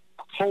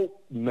cult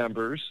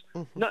members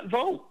mm-hmm. not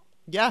vote.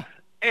 Yeah.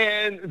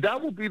 And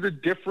that will be the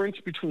difference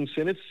between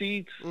Senate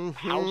seats, mm-hmm.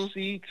 House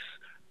seats,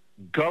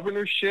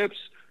 governorships.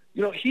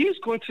 He is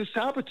going to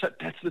sabotage.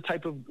 That's the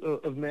type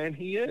of man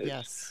he is.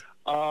 Yes.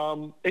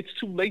 It's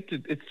too late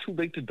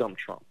to dump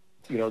Trump.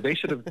 They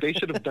should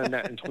have done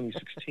that in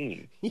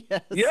 2016.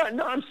 Yes. Yeah,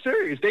 no, I'm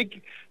serious.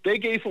 They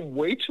gave him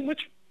way too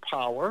much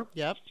power.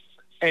 Yep.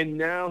 And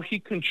now he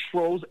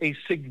controls a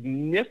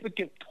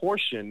significant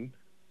portion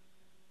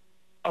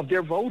of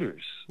their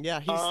voters.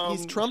 Yeah,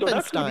 he's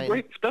Trumpenstein.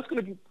 So that's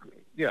going to be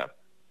yeah.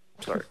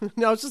 Sorry.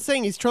 No, I was just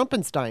saying he's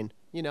Trumpenstein.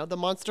 The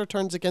monster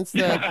turns against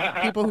the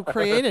people who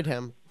created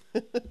him.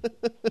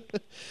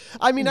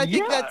 I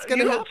think that's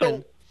going to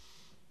happen.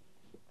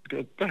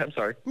 Go ahead, I'm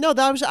sorry. No,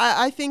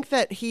 I think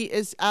that he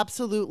is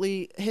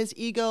absolutely his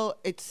ego.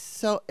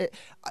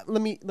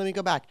 Let me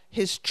go back.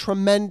 His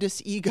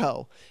tremendous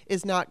ego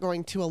is not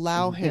going to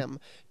allow him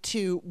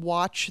to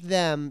watch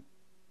them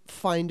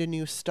find a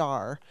new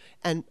star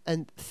and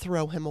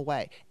throw him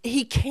away.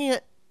 He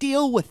can't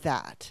deal with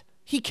that.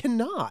 He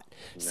cannot.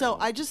 No. So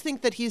I just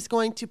think that he's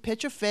going to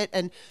pitch a fit.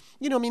 And,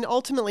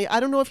 ultimately, I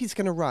don't know if he's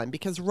going to run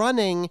because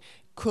running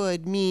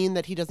could mean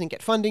that he doesn't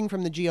get funding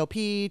from the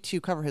GOP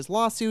to cover his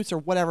lawsuits or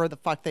whatever the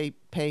fuck they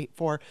pay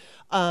for.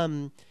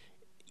 And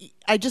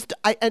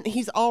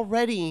he's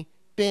already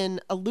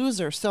been a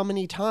loser so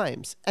many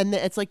times. And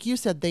it's like you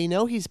said, they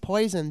know he's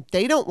poison.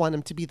 They don't want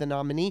him to be the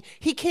nominee.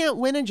 He can't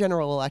win a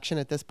general election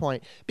at this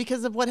point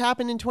because of what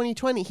happened in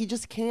 2020. He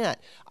just can't.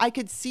 I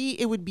could see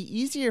it would be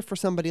easier for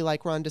somebody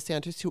like Ron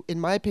DeSantis, who,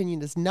 in my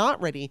opinion, is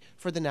not ready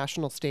for the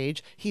national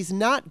stage. He's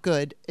not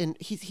good, and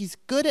he's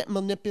good at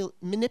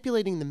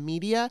manipulating the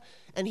media,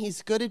 and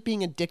he's good at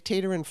being a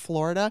dictator in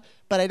Florida.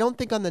 But I don't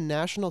think on the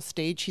national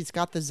stage he's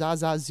got the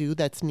zazazoo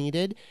that's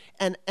needed.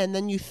 And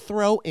then you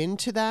throw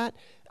into that.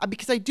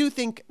 Because I do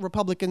think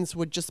Republicans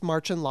would just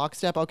march in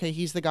lockstep. Okay,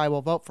 he's the guy,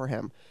 we'll vote for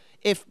him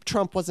if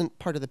Trump wasn't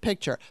part of the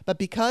picture. But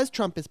because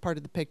Trump is part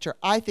of the picture,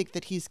 I think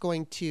that he's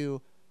going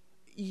to,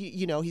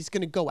 you know, he's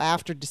going to go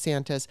after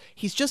DeSantis.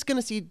 He's just going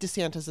to see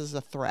DeSantis as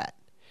a threat.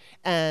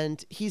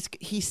 And he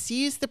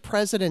sees the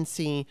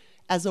presidency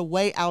as a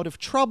way out of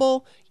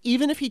trouble.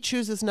 Even if he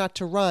chooses not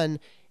to run,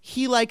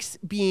 he likes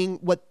being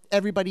what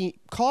everybody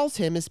calls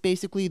him, is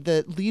basically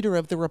the leader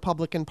of the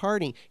Republican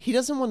Party. He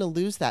doesn't want to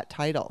lose that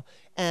title.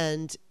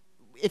 And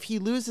if he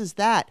loses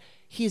that,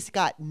 he's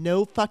got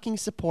no fucking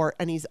support,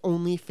 and he's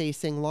only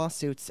facing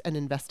lawsuits and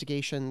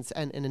investigations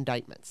and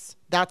indictments.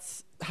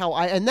 That's how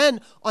and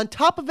then on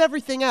top of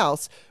everything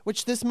else,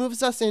 which this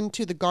moves us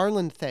into the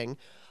Garland thing,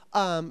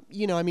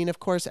 you know, I mean, of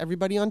course,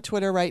 everybody on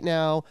Twitter right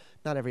now,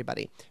 not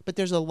everybody, but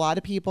there's a lot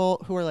of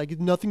people who are like,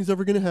 nothing's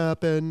ever going to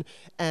happen.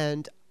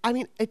 And I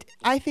mean,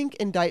 I think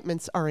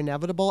indictments are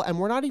inevitable, and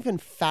we're not even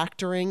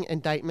factoring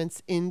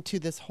indictments into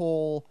this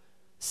whole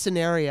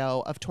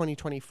scenario of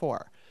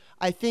 2024.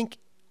 I think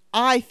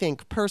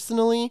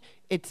personally,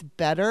 it's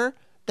better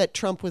that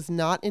Trump was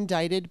not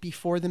indicted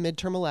before the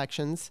midterm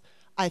elections.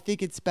 I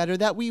think it's better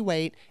that we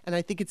wait, and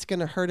I think it's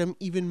going to hurt him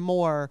even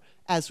more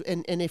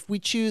and if we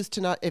choose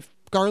to not, if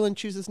Garland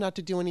chooses not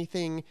to do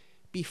anything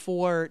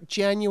before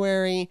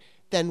January,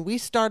 then we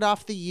start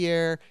off the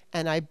year,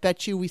 and I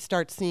bet you we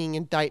start seeing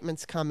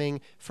indictments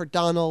coming for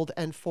Donald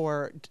and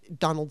for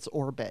Donald's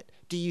orbit.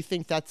 Do you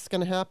think that's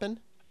going to happen?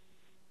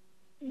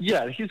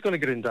 Yeah, he's going to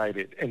get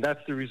indicted, and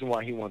that's the reason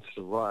why he wants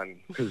to run,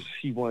 because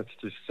he wants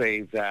to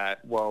say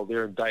that, well,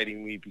 they're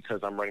indicting me because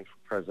I'm running for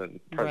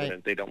president.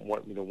 Right. They don't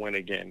want me to win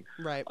again.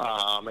 Right.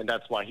 And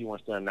that's why he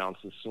wants to announce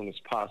as soon as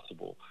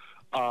possible.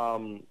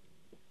 And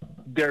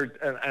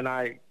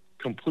I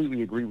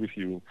completely agree with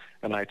you,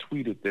 and I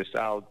tweeted this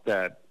out,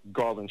 that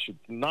Garland should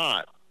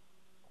not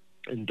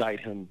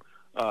indict him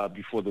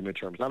before the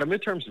midterms. Now, the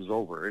midterms is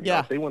over. Yeah.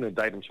 If they want to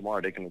indict him tomorrow,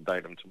 they can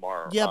indict him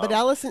tomorrow. Yeah, but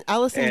Allison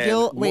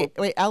Gill,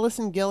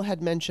 Allison Gill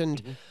had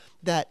mentioned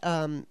that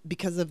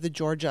because of the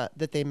Georgia,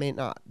 that they may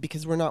not,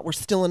 because we're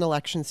still in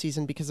election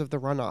season because of the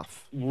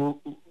runoff.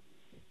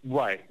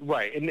 Right.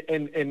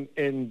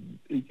 And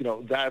you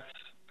know,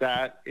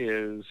 that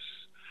is,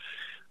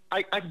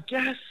 I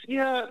guess,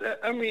 yeah,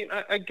 I mean,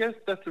 I guess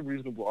that's a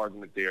reasonable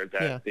argument there,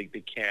 that they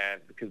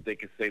can't, because they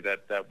could say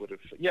that would have,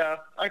 yeah,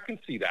 I can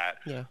see that.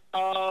 Yeah.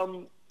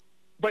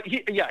 But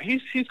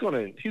he's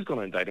going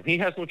to indict him. He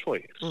has no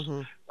choice.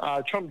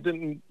 Trump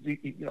didn't,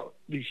 you know,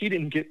 he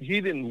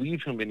didn't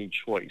leave him any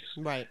choice,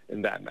 right,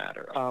 in that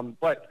matter.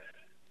 But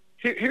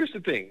here's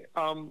the thing.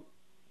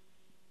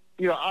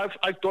 You know,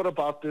 I've thought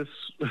about this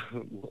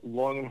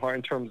long and hard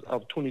in terms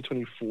of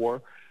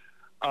 2024.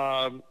 You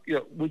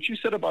know, what you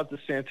said about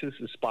DeSantis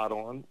is spot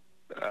on.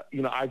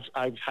 You know,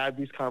 I've had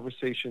these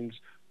conversations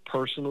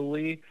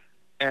personally,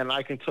 and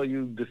I can tell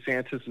you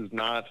DeSantis is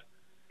not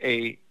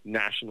a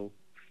national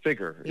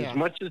figure. Yeah. As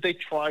much as they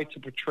try to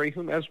portray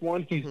him as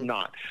one, he's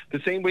not. The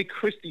same way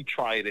Christie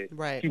tried it.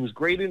 Right. He was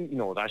great in, you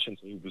know, I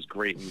shouldn't say he was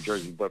great in New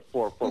Jersey, but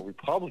for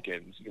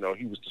Republicans, you know,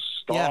 he was the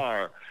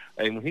star.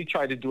 Yeah. And when he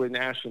tried to do it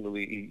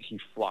nationally, he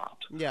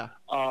flopped. Yeah.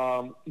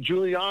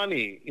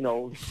 Giuliani, you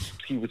know,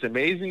 he was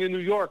amazing in New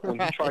York. When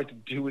he tried to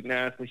do it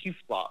nationally, he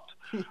flopped.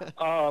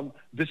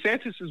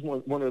 DeSantis is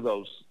one of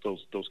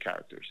those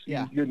characters.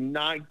 Yeah. You're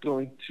not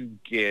going to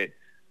get,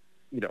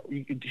 you know,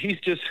 he's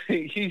just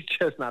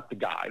not the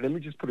guy. Let me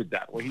just put it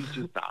that way. He's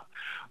just not.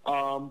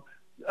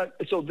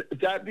 So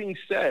that being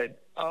said,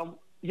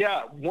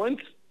 once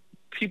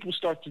people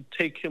start to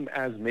take him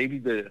as maybe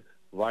the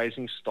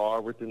rising star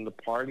within the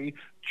party,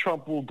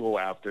 Trump will go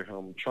after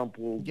him. Trump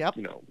will, you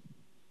know,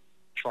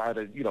 try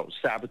to, you know,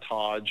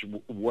 sabotage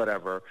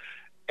whatever.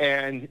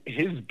 And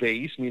his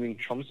base, meaning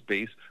Trump's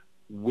base,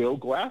 will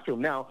go after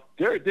him. Now,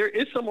 there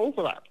is some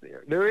overlap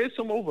there. There is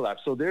some overlap.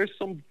 So there's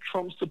some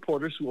Trump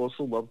supporters who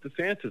also love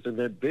DeSantis,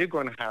 and they're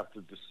going to have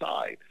to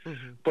decide.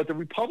 But the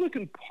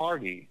Republican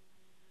Party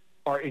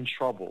are in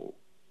trouble.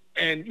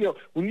 And, you know,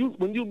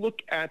 when you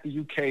look at the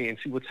UK and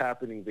see what's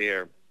happening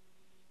there,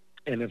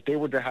 and if they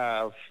were to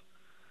have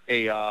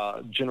a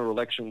general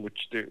election,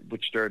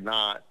 which they're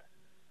not,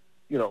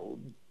 you know,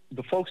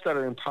 the folks that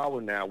are in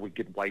power now would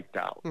get wiped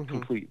out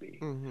completely.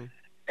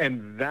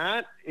 And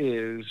that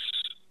is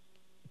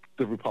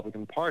the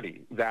Republican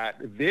Party, that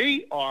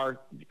they are,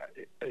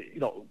 you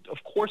know,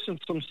 of course, in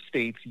some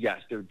states,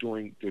 yes, they're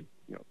doing good.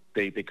 You know,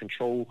 they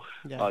control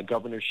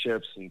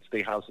governorships and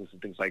state houses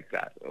and things like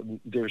that.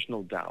 There's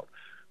no doubt.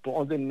 But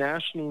on the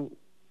national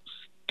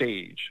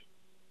stage,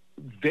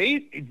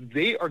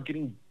 they are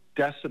getting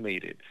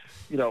decimated.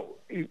 You know,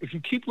 if you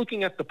keep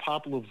looking at the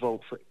popular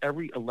vote for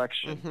every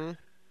election,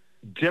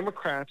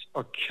 Democrats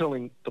are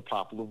killing the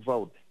popular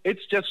vote.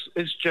 It's just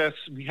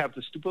we have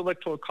the stupid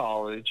electoral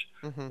college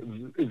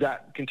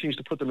that continues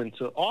to put them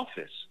into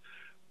office.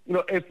 You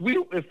know, if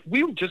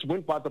we just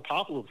went by the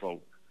popular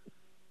vote,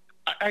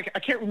 I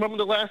can't remember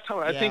the last time.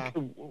 I think,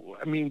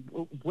 I mean,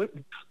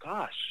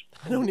 gosh,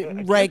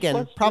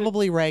 Reagan,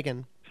 probably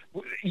Reagan.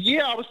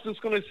 Yeah, I was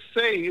just going to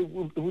say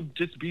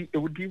it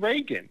would be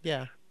Reagan.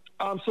 Yeah.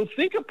 So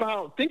think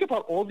about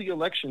all the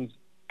elections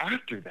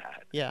after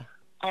that. Yeah.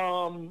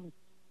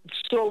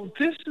 So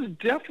this is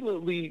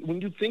definitely,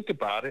 when you think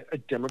about it, a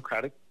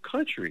Democratic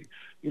country.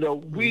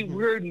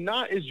 We're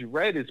not as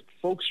red as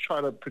folks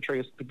try to portray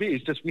us to be.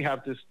 It's just we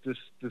have this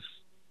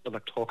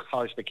electoral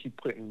college that keep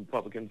putting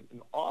Republicans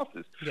in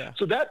office. Yeah.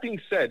 So that being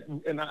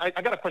said, and I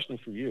got a question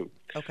for you.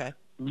 Okay.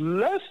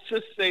 Let's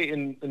just say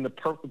in the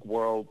perfect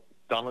world,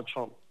 Donald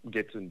Trump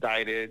gets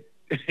indicted.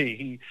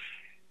 He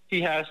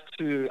has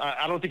to.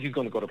 I don't think he's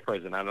going to go to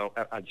prison.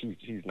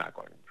 He's not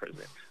going to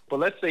prison. But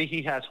let's say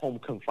he has home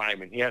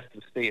confinement. He has to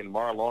stay in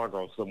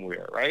Mar-a-Lago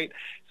somewhere, right?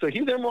 So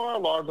he's in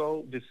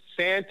Mar-a-Lago.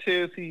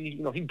 DeSantis,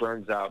 he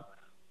burns out.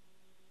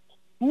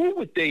 Who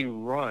would they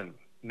run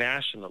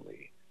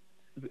nationally?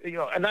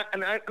 And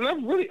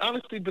I've really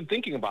honestly been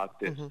thinking about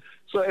this. Mm-hmm.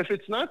 So if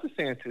it's not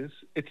DeSantis,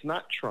 it's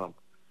not Trump.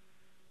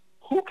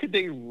 Who could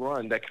they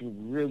run that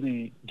can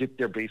really get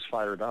their base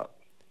fired up?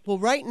 Well,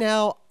 right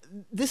now,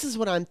 this is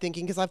what I'm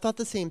thinking, because I've thought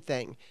the same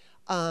thing.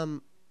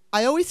 I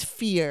always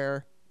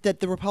fear that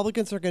the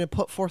Republicans are going to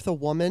put forth a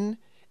woman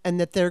and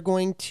that they're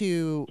going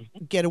to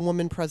get a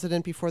woman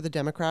president before the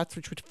Democrats,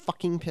 which would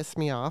fucking piss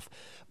me off.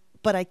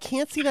 But I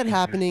can't see that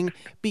happening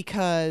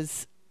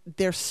because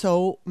they're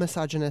so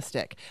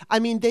misogynistic. I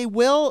mean, they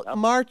will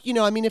march,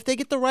 if they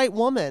get the right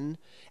woman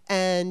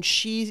and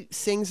she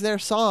sings their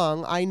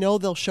song, I know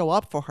they'll show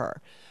up for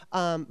her.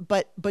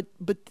 But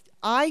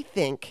I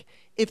think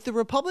if the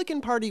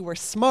Republican Party were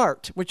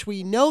smart, which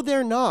we know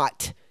they're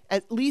not,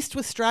 at least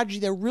with strategy,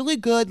 they're really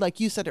good, like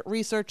you said, at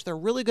research. They're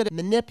really good at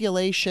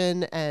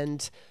manipulation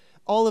and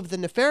all of the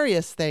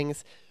nefarious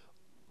things.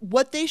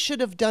 What they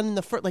should have done in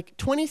the first,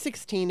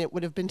 2016, it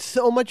would have been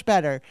so much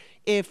better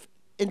if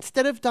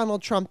instead of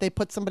Donald Trump, they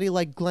put somebody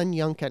like Glenn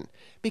Youngkin,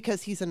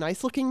 because he's a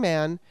nice-looking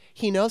man.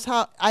 He knows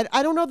how.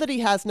 I don't know that he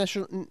has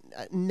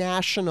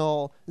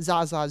national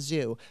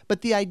Zaza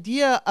but the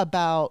idea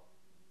about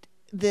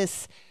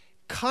this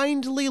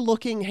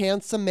kindly-looking,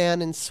 handsome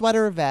man in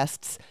sweater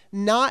vests,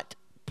 not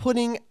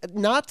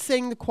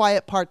saying the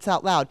quiet parts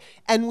out loud.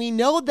 And we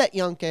know that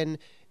Youngkin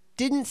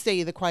didn't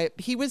say the quiet.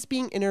 He was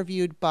being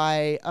interviewed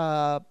by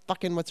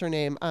what's her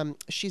name?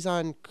 She's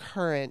on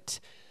Current.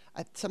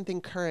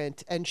 Something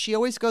Current, and she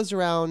always goes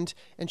around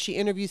and she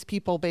interviews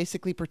people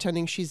basically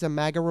pretending she's a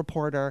MAGA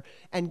reporter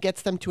and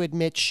gets them to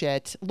admit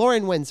shit.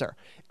 Lauren Windsor,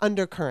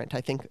 under Current,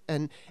 I think.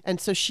 And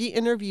so she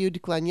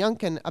interviewed Glenn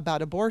Youngkin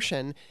about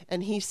abortion,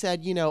 and he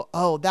said,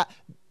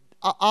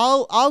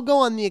 I'll go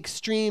on the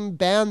extreme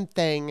ban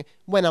thing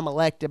when I'm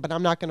elected, but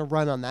I'm not going to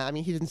run on that. I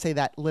mean, he didn't say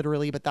that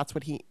literally, but that's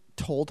what he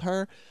told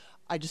her.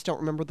 I just don't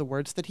remember the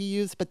words that he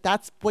used, but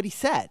that's what he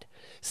said.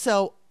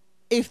 So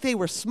if they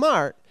were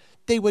smart,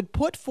 they would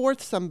put forth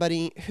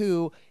somebody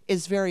who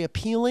is very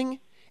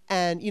appealing.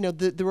 And,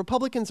 the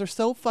Republicans are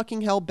so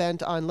fucking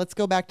hell-bent on, let's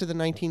go back to the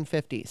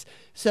 1950s.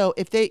 So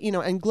if they,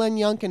 and Glenn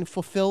Youngkin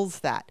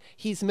fulfills that.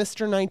 He's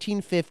Mr.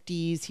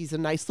 1950s. He's a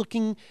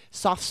nice-looking,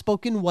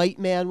 soft-spoken white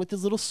man with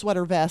his little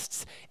sweater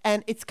vests.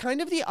 And it's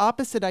kind of the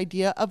opposite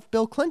idea of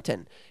Bill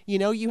Clinton.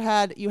 You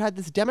had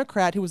this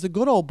Democrat who was a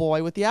good old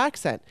boy with the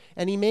accent.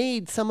 And he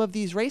made some of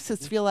these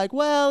racists feel like,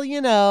 well,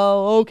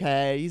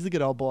 okay, he's a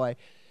good old boy.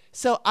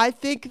 So I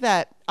think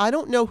that I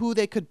don't know who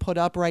they could put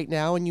up right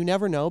now, and you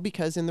never know,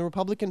 because in the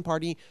Republican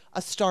Party,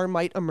 a star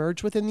might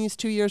emerge within these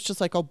 2 years,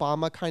 just like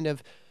Obama kind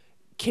of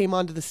came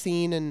onto the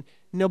scene and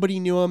nobody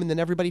knew him and then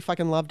everybody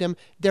fucking loved him.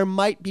 There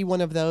might be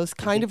one of those.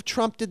 Kind of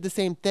Trump did the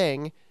same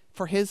thing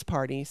for his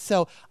party.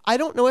 So I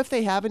don't know if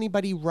they have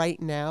anybody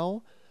right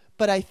now,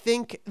 but I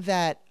think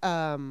that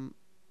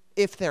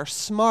if they're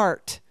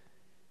smart,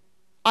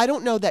 I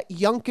don't know that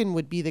Youngkin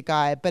would be the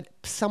guy, but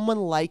someone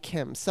like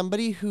him,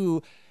 somebody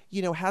who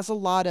has a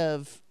lot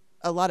of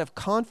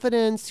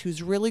confidence,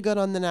 who's really good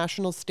on the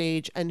national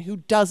stage, and who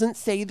doesn't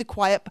say the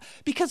quiet,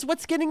 because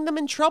what's getting them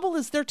in trouble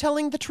is they're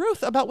telling the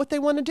truth about what they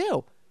want to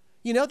do.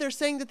 They're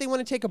saying that they want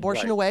to take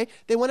abortion away.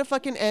 They want to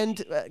fucking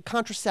end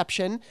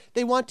contraception.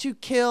 They want to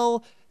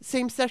kill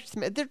same-sex.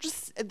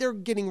 They're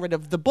getting rid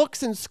of the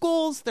books in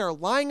schools. They're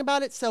lying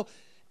about it. So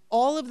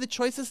all of the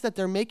choices that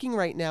they're making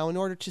right now in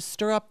order to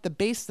stir up the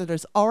base that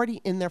is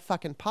already in their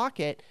fucking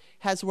pocket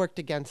has worked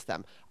against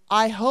them.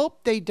 I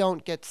hope they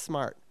don't get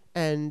smart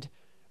and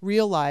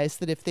realize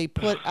that if they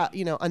put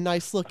a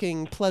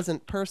nice-looking,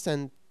 pleasant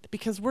person,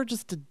 because we're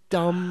just a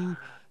dumb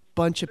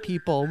bunch of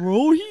people.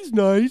 Oh, he's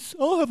nice.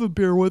 I'll have a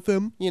beer with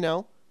him.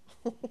 Well,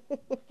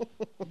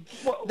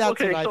 That's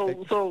okay, what I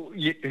think. So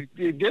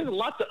there's a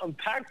lot to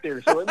unpack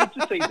there. So let me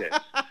just say this.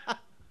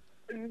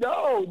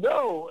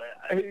 No.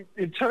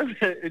 In terms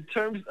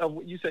of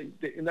what you say,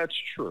 and that's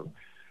true.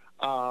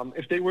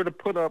 If they were to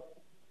put up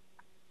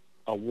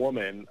a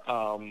woman,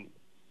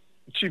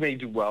 she may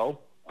do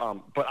well,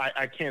 but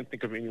I can't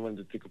think of anyone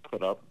that they could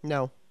put up.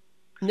 No.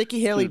 Nikki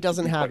Haley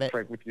doesn't have it.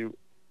 Frank with you.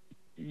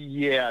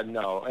 Yeah,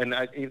 no. And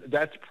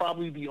that's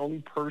probably the only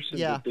person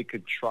that they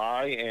could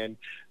try, and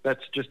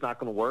that's just not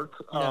going to work.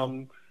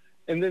 No.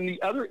 And then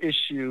the other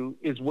issue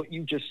is what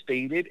you just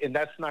stated, and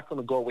that's not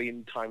going to go away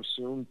anytime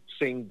soon,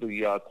 saying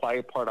the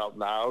quiet part out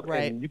loud.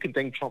 Right. And you can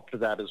thank Trump for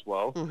that as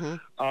well.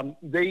 Mm-hmm.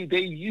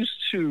 They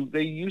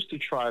used to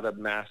try to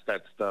mask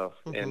that stuff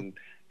and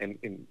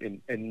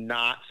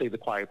not say the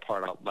quiet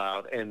part out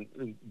loud.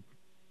 And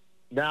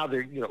now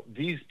they're,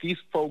 these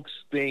folks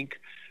think,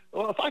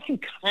 well, if I can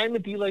kind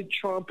of be like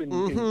Trump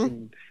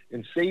and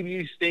say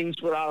these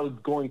things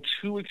without going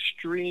too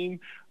extreme,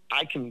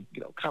 I can,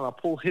 kind of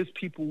pull his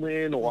people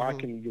in, or I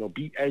can,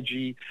 be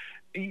edgy.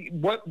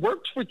 What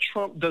works for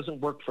Trump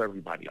doesn't work for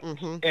everybody else.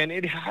 And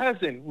it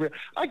hasn't.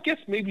 I guess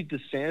maybe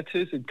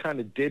DeSantis, it kind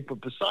of did.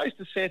 But besides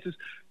DeSantis,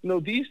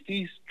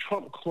 these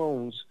Trump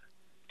clones,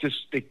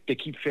 they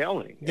keep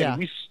failing. Yeah.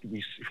 And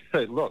we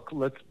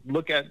let's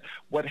look at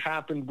what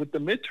happened with the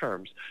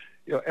midterms.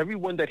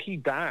 Everyone that he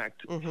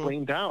backed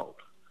flamed out.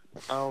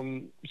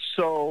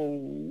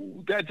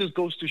 So that just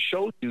goes to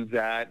show you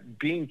that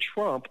being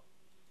Trump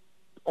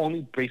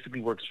only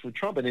basically works for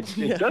Trump, and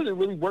it doesn't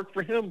really work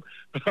for him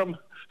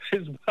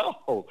as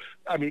well.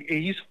 I mean,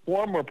 he's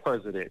former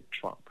President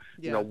Trump,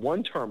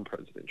 one-term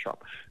President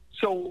Trump.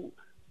 So,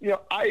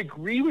 I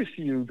agree with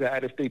you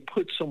that if they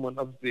put someone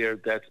up there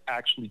that's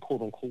actually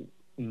quote unquote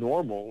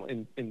normal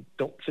and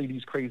don't say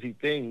these crazy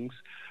things,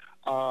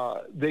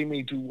 they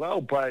may do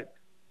well, but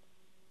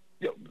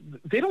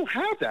they don't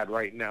have that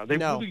right now. They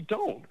really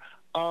don't.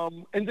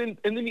 And then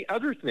the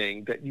other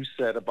thing that you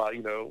said about,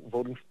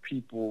 voting for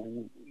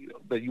people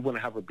that you want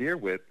to have a beer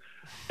with,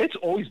 it's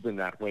always been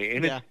that way.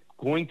 And it's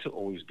going to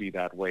always be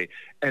that way.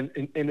 And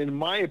in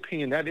my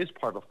opinion, that is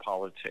part of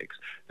politics.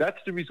 That's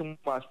the reason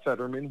why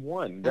Fetterman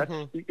won. That's,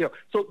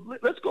 so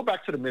let's go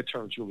back to the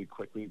midterms really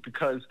quickly,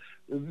 because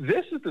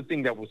this is the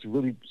thing that was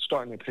really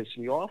starting to piss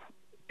me off,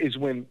 is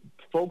when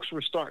folks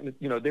were starting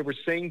to, they were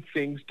saying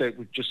things that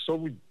were just so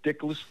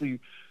ridiculously,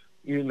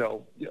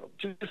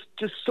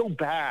 just so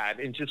bad,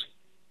 and just,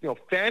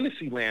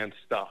 fantasy land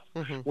stuff.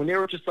 When they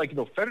were just like,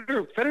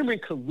 Fetterman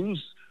could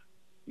lose,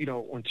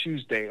 on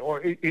Tuesday,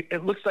 or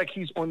it looks like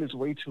he's on his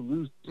way to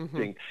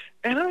losing.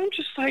 And I'm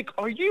just like,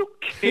 are you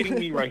kidding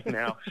me right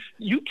now?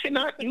 You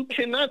cannot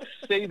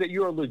say that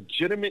you're a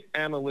legitimate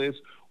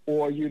analyst,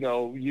 or,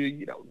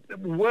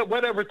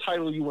 whatever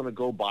title you want to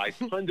go by,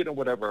 pundit or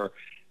whatever,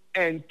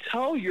 and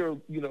tell your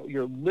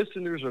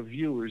listeners or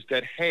viewers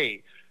that,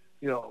 hey,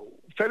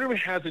 Fetterman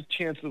has a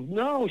chance of,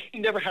 no, he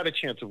never had a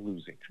chance of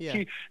losing.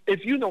 Yeah.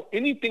 If you know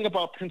anything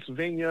about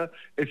Pennsylvania,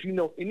 if you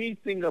know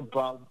anything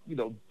about,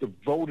 the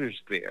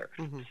voters there,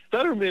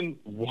 Fetterman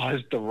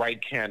was the right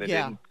candidate.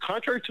 Yeah. And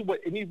contrary to what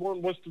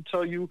anyone wants to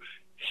tell you,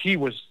 he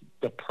was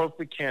the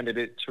perfect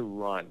candidate to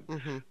run.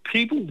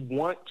 People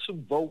want to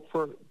vote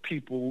for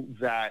people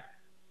that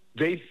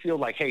they feel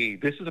like, hey,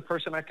 this is a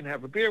person I can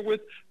have a beer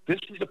with.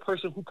 This is a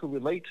person who can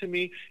relate to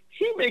me.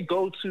 He may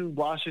go to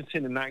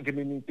Washington and not get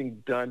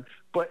anything done,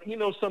 but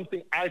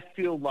something, I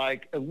feel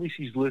like at least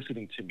he's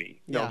listening to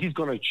me. He's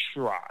going to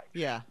try.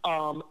 Yeah.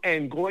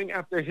 And going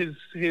after his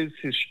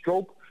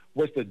stroke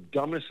was the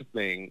dumbest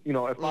thing.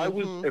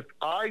 If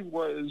I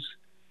was,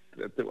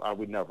 I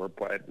would never,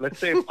 but let's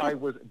say if I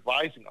was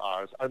advising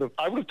Oz,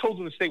 I would have told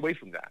him to stay away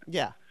from that.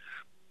 Yeah.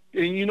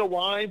 And you know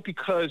why?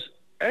 Because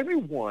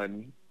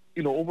everyone,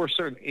 over a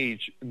certain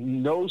age,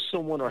 knows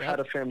someone or had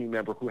a family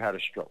member who had a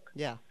stroke.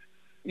 Yeah.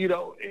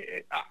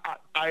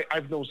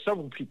 I've known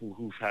several people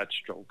who've had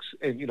strokes,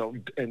 and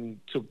and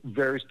to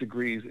various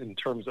degrees in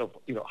terms of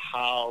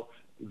how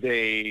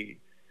they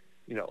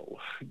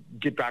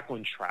get back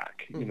on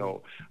track.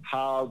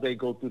 How they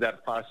go through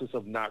that process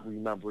of not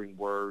remembering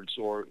words,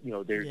 or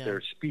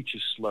their speech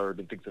is slurred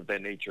and things of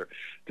that nature.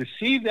 To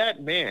see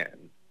that man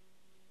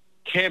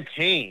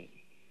campaign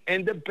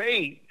and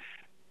debate,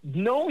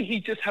 knowing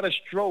he just had a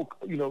stroke,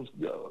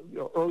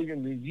 earlier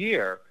in the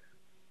year,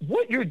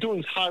 what you're doing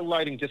is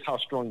highlighting just how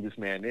strong this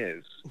man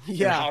is,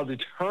 and how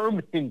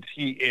determined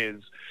he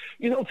is.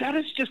 That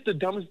is just the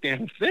dumbest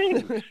damn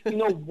thing.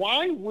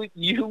 Why would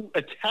you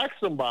attack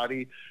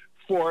somebody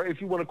for, if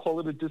you want to call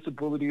it a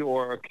disability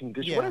or a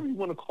condition, whatever you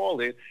want to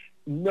call it,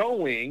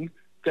 knowing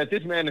that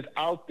this man is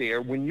out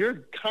there when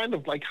you're kind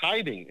of like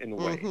hiding in a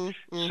way?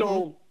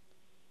 So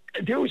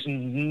there was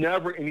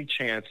never any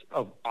chance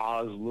of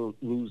Oz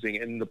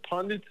losing, and the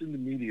pundits in the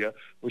media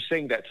were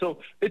saying that. So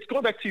it's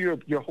going back to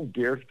your whole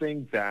beer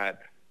thing,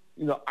 that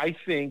I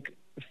think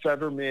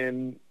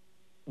Fetterman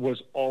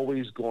was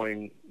always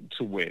going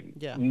to win,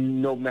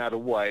 no matter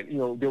what.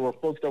 There were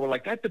folks that were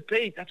like, that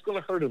debate, that's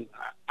going to hurt him.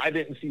 I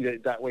didn't see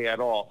it that way at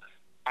all.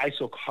 I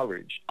saw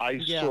courage. I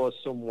saw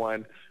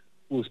someone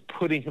who was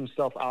putting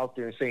himself out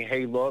there and saying,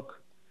 hey,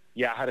 look,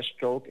 I had a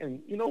stroke,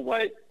 and you know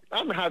what?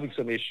 I'm having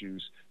some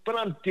issues, but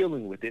I'm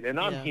dealing with it, and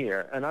I'm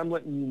here, and I'm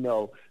letting you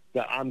know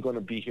that I'm going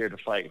to be here to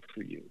fight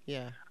for you.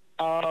 Yeah.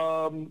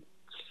 I don't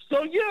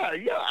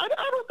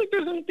think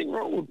there's anything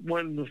wrong with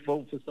wanting to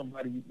vote for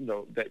somebody,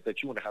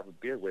 that you want to have a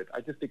beer with. I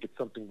just think it's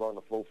something wrong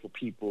to vote for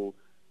people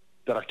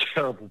that are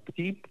terrible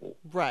people.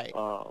 Right.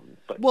 I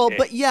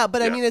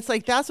mean, it's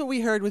like, that's what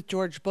we heard with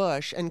George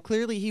Bush, and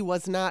clearly he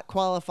was not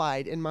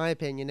qualified, in my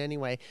opinion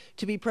anyway,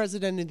 to be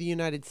president of the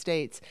United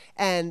States.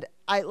 And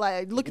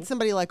I look at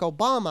somebody like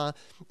Obama,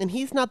 and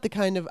he's not the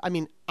kind of, I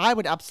mean, I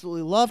would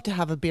absolutely love to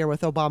have a beer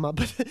with Obama,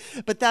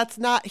 but that's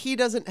not, he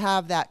doesn't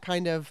have that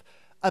kind of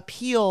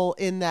appeal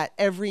in that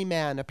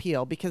everyman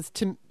appeal, because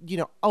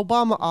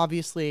Obama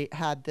obviously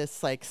had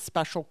this like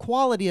special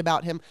quality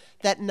about him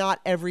that not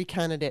every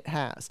candidate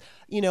has.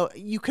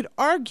 You could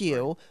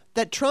argue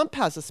that Trump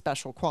has a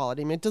special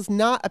quality. I mean, it does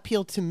not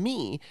appeal to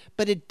me,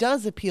 but it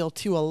does appeal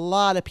to a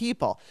lot of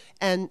people.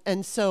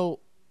 And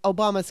so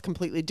Obama's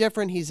completely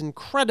different. He's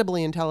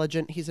incredibly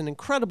intelligent. He's an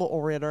incredible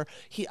orator.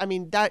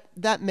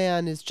 That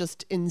man is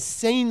just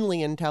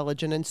insanely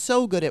intelligent and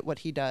so good at what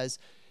he does.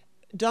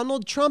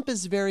 Donald Trump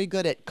is very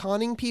good at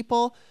conning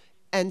people.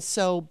 And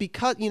so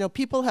because,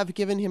 people have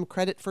given him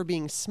credit for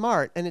being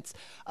smart, and it's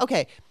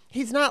okay.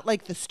 He's not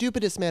like the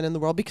stupidest man in the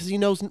world because he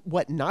knows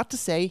what not to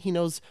say. He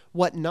knows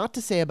what not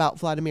to say about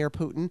Vladimir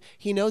Putin.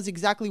 He knows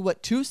exactly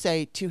what to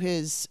say to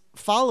his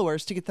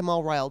followers to get them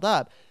all riled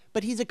up.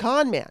 But he's a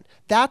con man.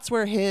 That's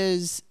where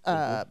his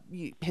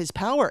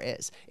power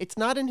is. It's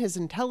not in his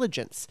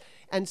intelligence.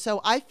 And so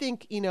I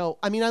think, I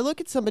look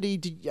at somebody,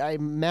 I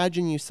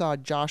imagine you saw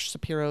Josh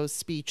Shapiro's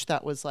speech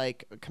that was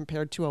like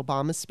compared to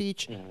Obama's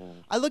speech. Mm-hmm.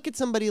 I look at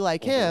somebody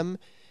like him,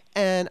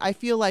 and I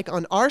feel like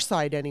on our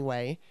side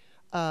anyway,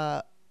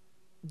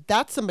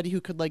 that's somebody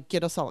who could like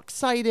get us all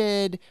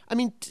excited. I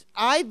mean,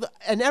 I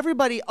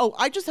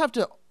just have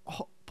to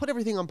put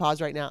everything on pause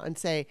right now and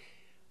say,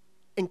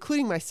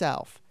 including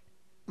myself,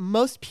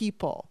 most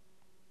people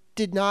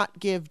did not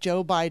give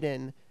Joe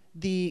Biden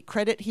the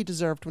credit he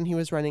deserved when he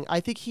was running. I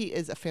think he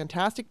is a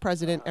fantastic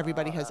president.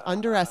 Everybody has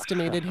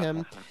underestimated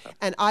him,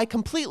 and I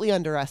completely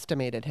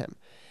underestimated him.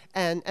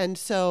 And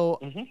so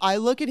I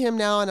look at him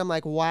now and I'm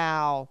like,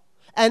 wow.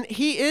 And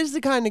he is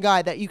the kind of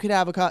guy that you could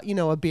have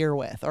a beer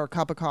with or a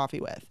cup of coffee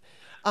with.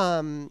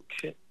 Go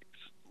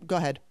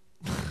ahead.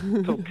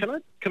 So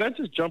can I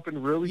just jump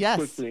in really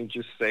quickly and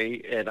just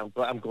say, and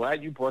I'm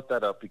glad you brought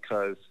that up,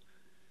 because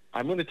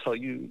I'm going to tell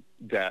you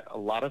that a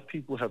lot of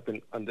people have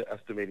been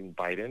underestimating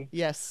Biden.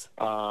 Yes.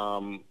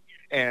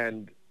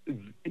 And,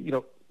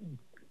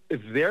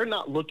 if they're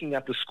not looking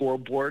at the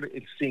scoreboard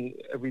and seeing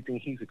everything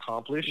he's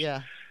accomplished.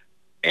 Yeah.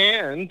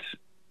 And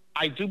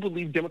I do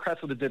believe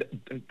Democrats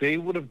they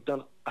would have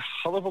done a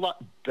hell of a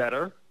lot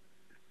better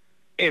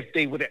if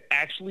they would have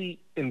actually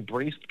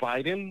embraced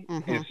Biden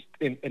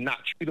and not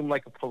treat him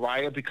like a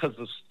pariah because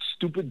of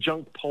stupid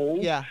junk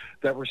polls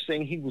that were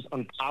saying he was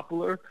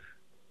unpopular.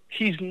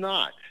 He's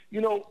not.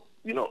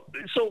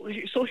 So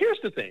here's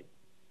the thing.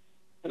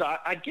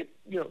 I get,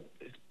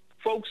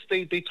 folks,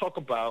 they talk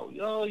about,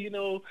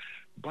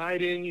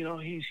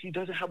 Biden, he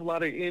doesn't have a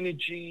lot of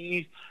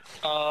energy.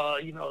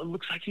 It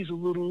looks like he's a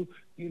little,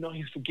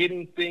 he's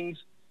forgetting things.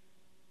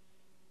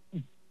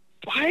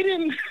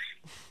 Biden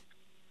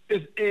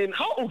is in,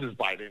 how old is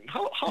Biden?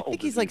 How old? I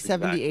think he's like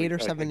 78 or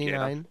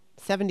 79.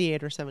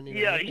 78 or 79.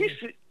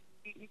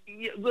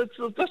 Yeah, let's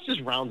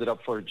just round it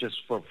up for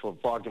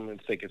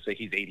argument's sake and say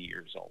he's 80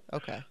 years old.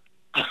 Okay.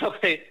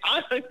 Okay,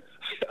 I'm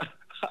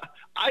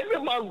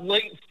in my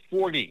late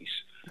 40s.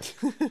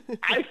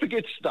 I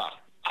forget stuff.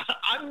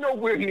 I'm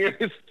nowhere near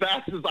as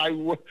fast as I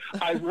was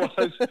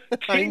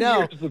 10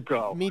 years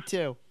ago. Me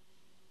too.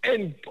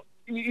 And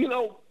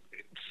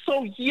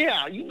so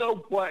yeah, you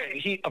know what?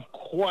 Of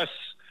course.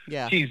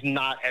 Yeah. He's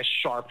not as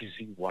sharp as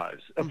he was.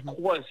 Of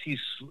course, he's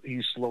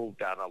slowed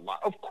down a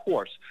lot. Of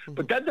course.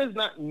 But that does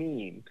not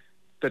mean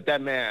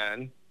that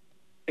man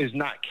is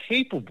not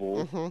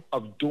capable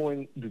of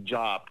doing the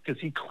job,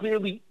 because he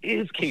clearly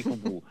is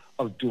capable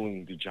of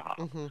doing the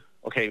job.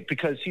 Okay,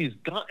 because he's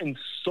gotten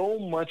so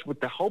much with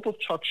the help of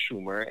Chuck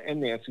Schumer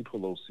and Nancy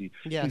Pelosi.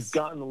 Yes. He's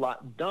gotten a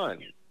lot done.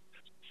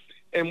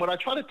 And what I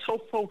try to tell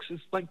folks is,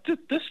 like,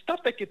 this stuff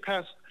that get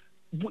passed,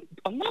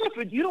 a lot of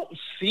it you don't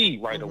see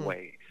right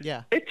away.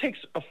 Yeah. It takes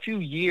a few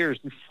years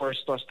before it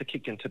starts to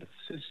kick into the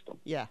system.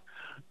 Yeah.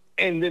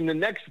 And then the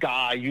next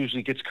guy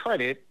usually gets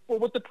credit for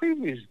what the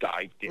previous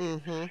guy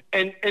did.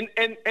 And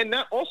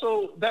that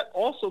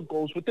also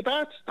goes with the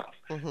bad stuff.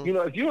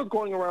 If you're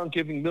going around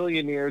giving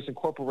millionaires and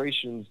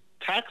corporations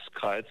tax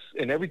cuts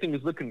and everything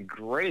is looking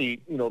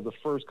great, the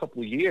first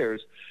couple of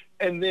years,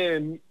 and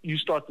then you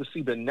start to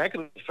see the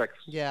negative effects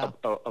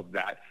of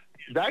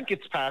that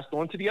gets passed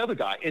on to the other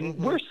guy. And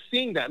we're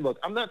seeing that. Look,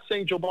 I'm not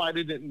saying Joe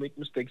Biden didn't make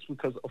mistakes,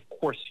 because of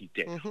course he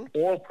did.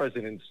 All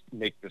presidents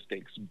make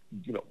mistakes.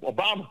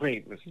 Obama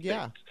made mistakes.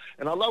 Yeah.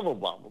 And I love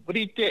Obama, but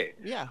he did.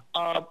 Yeah.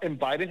 And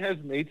Biden has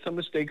made some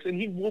mistakes, and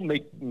he will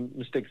make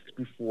mistakes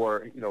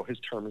before, his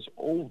term is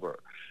over.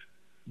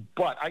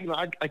 But I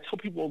tell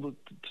people all the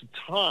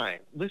time,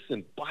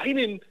 listen,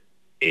 Biden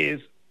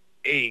is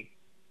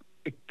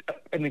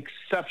an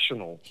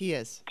exceptional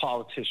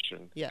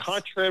politician,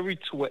 contrary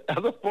to what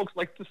other folks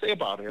like to say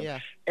about him. Yeah.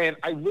 And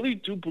I really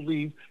do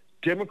believe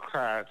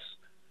Democrats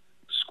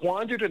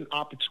squandered an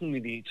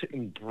opportunity to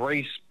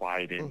embrace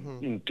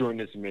Biden during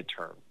this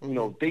midterm.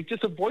 They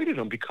just avoided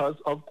him because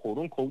of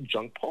quote-unquote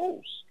junk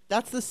polls.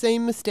 That's the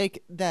same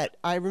mistake that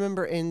I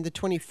remember in the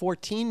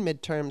 2014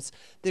 midterms.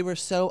 They were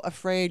so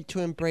afraid to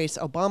embrace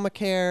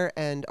Obamacare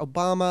and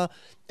Obama,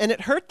 and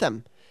it hurt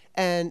them.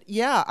 And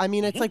yeah, I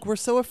mean, it's like we're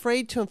so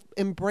afraid to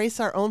embrace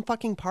our own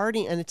fucking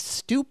party, and it's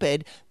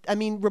stupid. I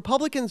mean,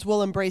 Republicans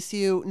will embrace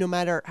you no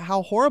matter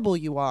how horrible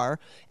you are.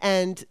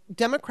 And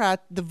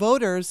Democrat, the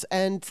voters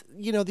and,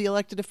 you know, the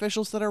elected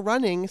officials that are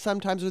running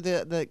sometimes, or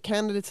the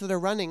candidates that are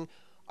running,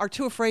 are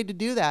too afraid to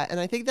do that. And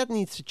I think that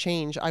needs to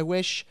change. I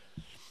wish,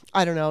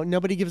 I don't know,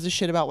 nobody gives a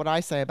shit about what I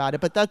say about it,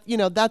 but that, you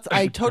know, that's,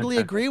 I totally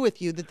agree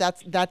with you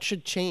that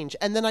should change.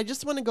 And then I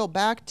just want to go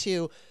back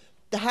to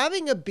the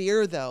having a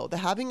beer, though, the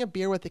having a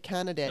beer with the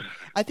candidate.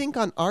 I think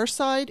on our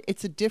side,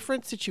 it's a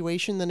different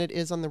situation than it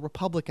is on the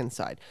Republican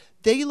side.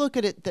 They look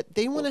at it that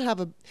they want to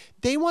have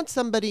they want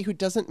somebody who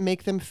doesn't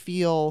make them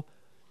feel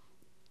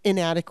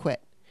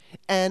inadequate.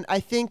 And I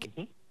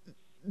think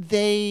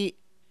they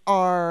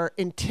are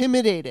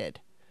intimidated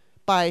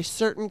by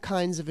certain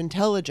kinds of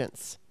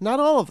intelligence. Not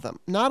all of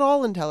them. Not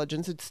all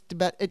intelligence.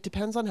 It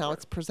depends on how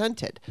it's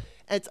presented.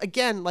 It's,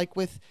 again, like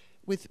with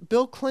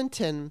Bill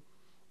Clinton.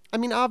 I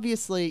mean,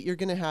 obviously, you're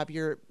going to have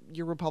your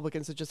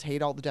Republicans that just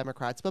hate all the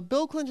Democrats. But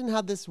Bill Clinton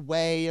had this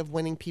way of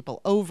winning people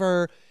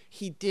over.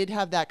 He did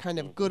have that kind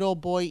of good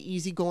old boy,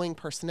 easygoing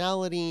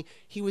personality.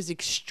 He was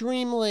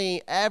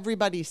extremely,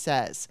 everybody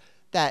says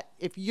that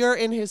if you're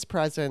in his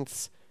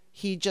presence,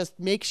 he just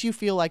makes you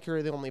feel like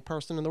you're the only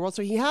person in the world.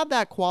 So he had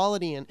that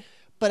quality.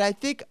 But I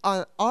think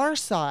on our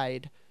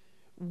side,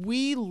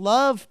 we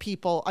love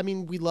people. I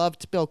mean, we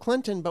loved Bill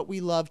Clinton, but we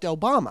loved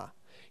Obama.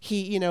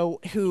 He, you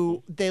know,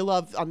 who they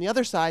love on the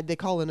other side, they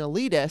call an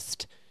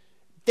elitist.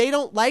 They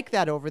don't like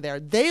that over there.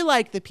 They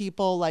like the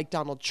people like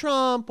Donald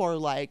Trump or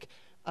like,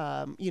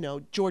 you know,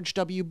 George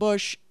W.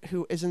 Bush,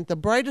 who isn't the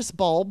brightest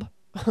bulb,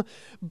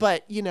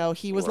 but, you know,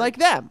 he was like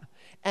them.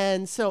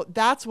 And so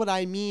that's what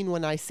I mean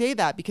when I say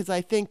that, because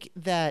I think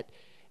that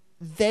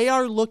they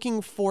are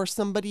looking for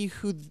somebody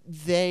who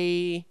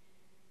they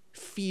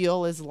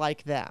feel is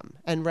like them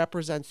and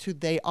represents who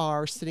they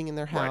are sitting in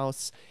their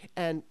house.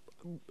 And,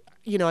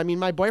 you know, I mean,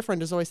 my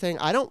boyfriend is always saying,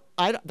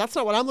 that's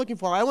not what I'm looking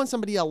for. I want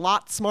somebody a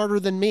lot smarter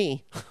than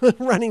me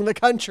running the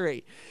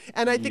country.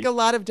 And I think a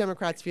lot of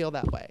Democrats feel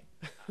that way.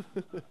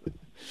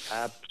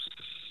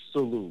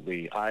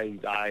 Absolutely.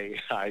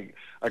 I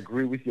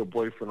agree with your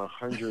boyfriend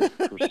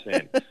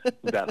 100%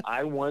 that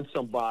I want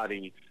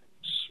somebody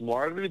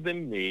smarter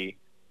than me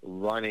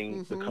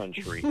running the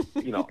country.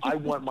 You know, I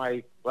want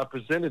my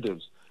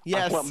representatives.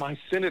 Yes. I want my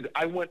senator.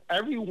 I want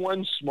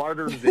everyone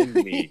smarter than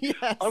me.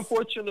 Yes.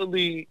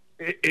 Unfortunately,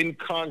 in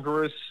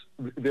Congress,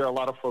 there are a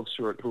lot of folks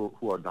who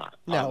are not.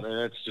 No.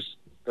 And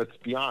let's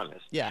be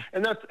honest. Yeah.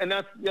 And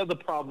that's the other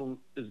problem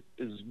as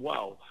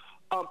well.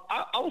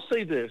 I'll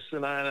say this,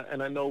 and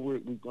I know we're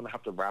going to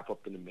have to wrap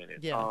up in a minute.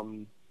 Yeah.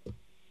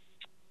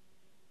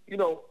 You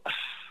know,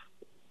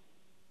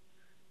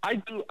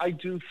 I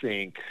do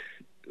think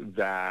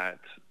that,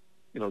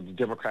 you know, the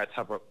Democrats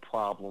have a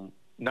problem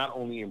not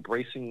only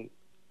embracing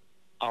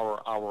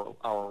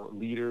our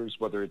leaders,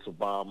 whether it's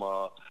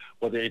Obama,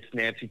 whether it's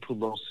Nancy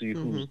Pelosi,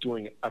 who's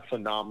doing a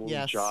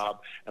phenomenal job.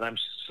 And I'm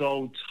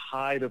so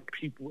tired of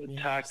people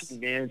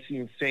attacking Nancy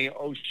and saying,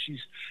 oh, she's,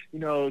 you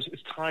know,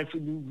 it's time for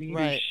new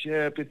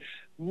leadership. Right. And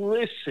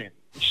listen,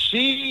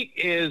 she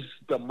is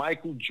the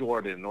Michael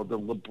Jordan or the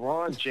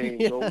LeBron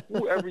James or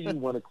whoever you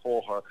want to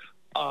call her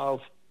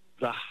of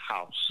the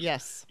house.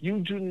 Yes.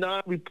 You do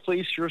not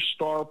replace your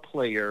star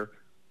player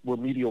with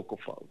mediocre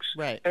folks.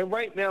 Right. And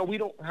right now we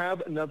don't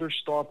have another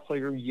star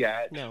player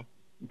yet. No.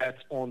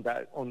 That's on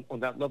that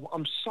level.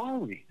 I'm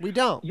sorry. We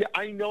don't. Yeah,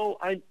 I know.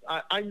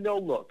 I know.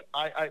 Look,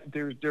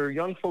 there are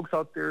young folks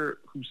out there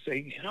who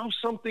say, you know,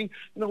 something.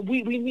 You know,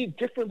 we need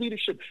different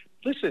leadership.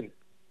 Listen,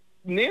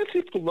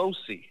 Nancy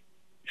Pelosi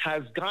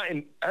has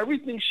gotten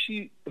everything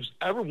she has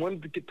ever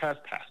wanted to get passed.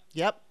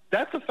 Yep.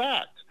 That's a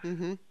fact.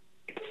 Mm-hmm.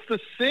 It's the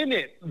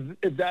Senate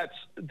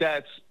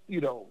that's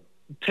you know,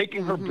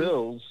 taking her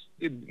bills.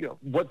 You know,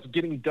 what's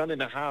getting done in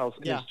the House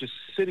and is just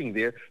sitting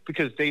there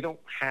because they don't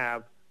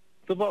have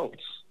the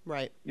votes.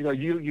 Right. You know,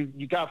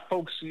 you got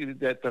folks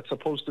that's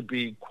supposed to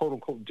be quote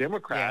unquote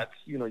Democrats.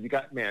 You know, you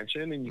got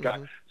Manchin and you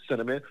got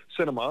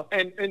Sinema,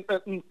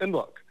 and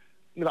look,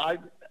 you know,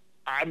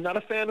 I'm not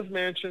a fan of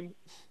Manchin,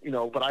 you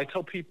know, but I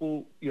tell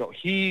people, you know,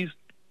 he's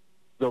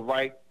the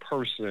right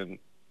person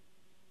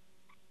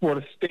for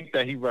the state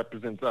that he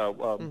represents,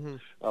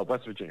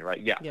 West Virginia, right?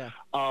 Yeah. Yeah.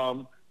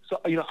 So,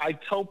 you know, I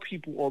tell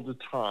people all the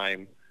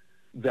time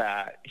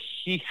that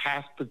he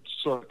has to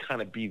sort of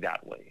kind of be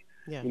that way.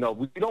 Yeah. You know,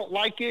 we don't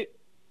like it,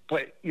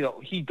 but, you know,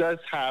 he does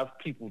have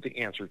people to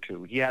answer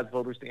to. He has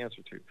voters to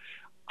answer to.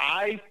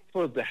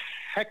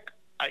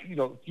 You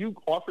know, if you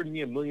offered me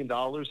 $1 million,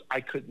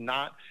 I could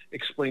not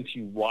explain to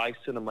you why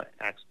Sinema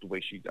acts the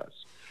way she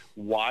does,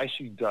 why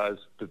she does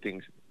the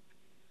things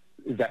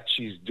that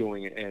she's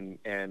doing.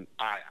 And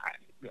I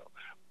you know,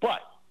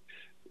 but,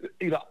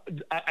 you know,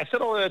 I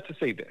said all that to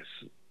say this,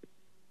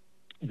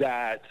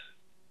 that,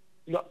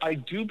 you know, I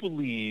do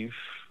believe,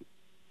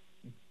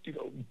 you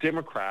know,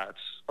 Democrats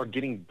are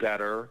getting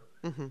better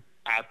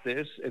at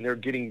this, and they're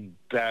getting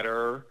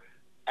better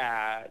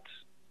at,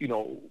 you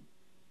know,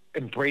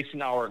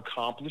 embracing our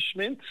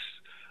accomplishments.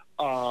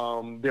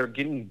 They're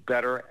getting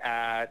better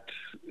at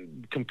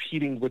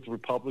competing with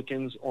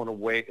Republicans in a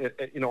way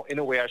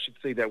I should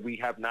say that we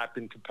have not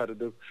been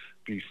competitive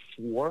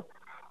before.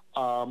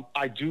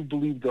 I do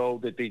believe, though,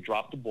 that they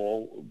dropped the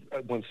ball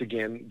once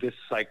again this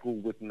cycle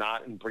with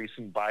not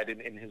embracing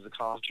Biden and his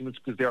accomplishments,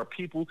 because there are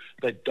people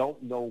that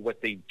don't know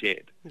what they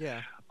did.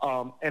 Yeah.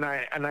 And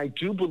I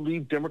do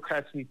believe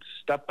Democrats need to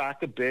step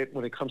back a bit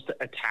when it comes to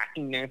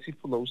attacking Nancy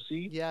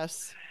Pelosi.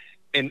 Yes.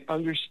 And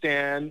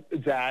understand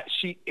that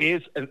she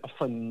is a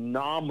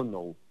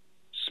phenomenal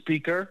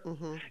speaker,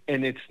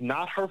 and it's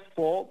not her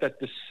fault that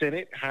the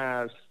Senate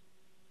has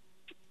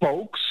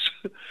folks,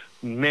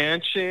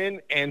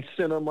 Manchin and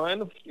Sinema,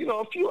 and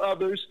a few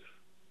others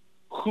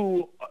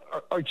who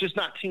are just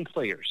not team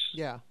players.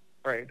 Yeah.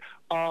 Right.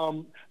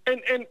 And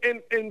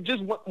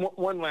just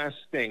one last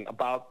thing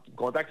about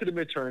going back to the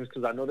midterms,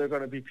 because I know there are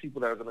going to be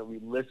people that are going to be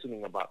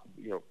listening about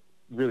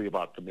really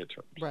about the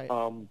midterms. Right.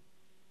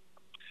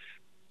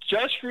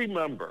 Just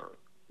remember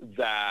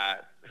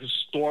that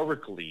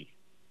historically,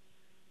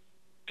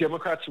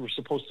 Democrats were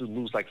supposed to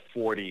lose like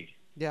 40,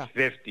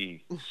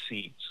 50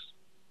 seats.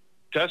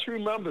 Just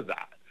remember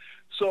that.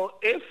 So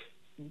if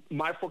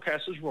my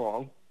forecast is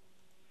wrong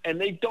and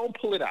they don't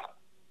pull it out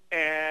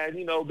and,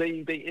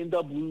 they end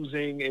up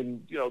losing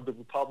and, the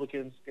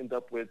Republicans end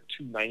up with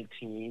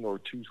 219 or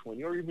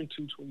 220 or even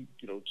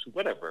 220,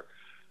 whatever,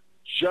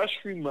 just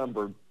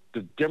remember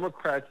the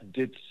Democrats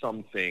did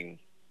something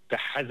that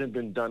hasn't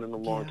been done in a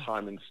long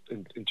time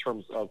in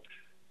terms of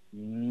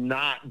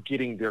not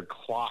getting their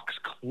clocks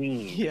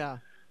clean. Yeah.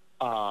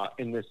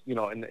 In this,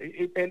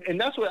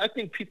 and that's what I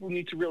think people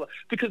need to realize,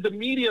 because the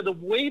media, the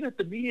way that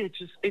the media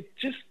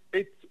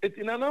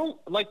and I don't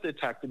like to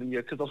attack the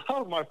media because a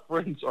lot of my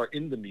friends are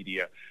in the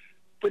media,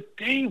 but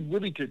they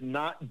really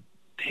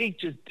they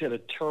just did a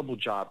terrible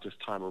job this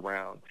time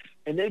around,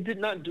 and they did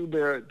not do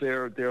their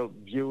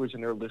viewers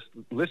and their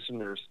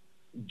listeners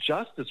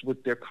justice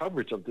with their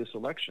coverage of this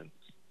election.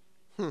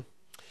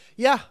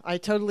 Yeah,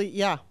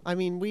 I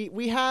mean,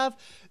 we have,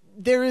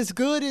 there is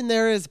good and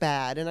there is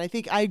bad. And I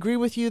think I agree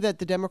with you that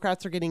the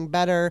Democrats are getting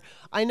better.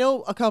 I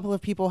know a couple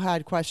of people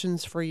had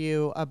questions for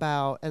you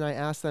about, and I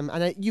asked them,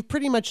 and you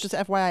pretty much just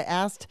FYI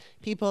asked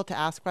people to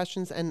ask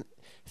questions, and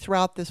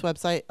throughout this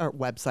throughout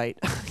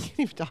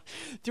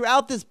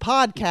this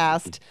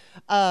podcast,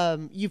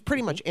 you've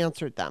pretty much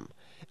answered them.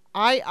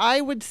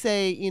 I would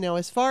say,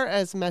 as far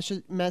as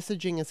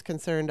messaging is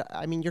concerned,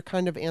 I mean, you're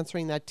kind of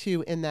answering that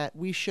too, in that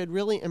we should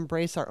really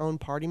embrace our own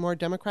party more.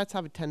 Democrats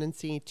have a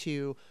tendency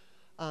to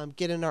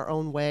get in our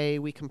own way.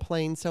 We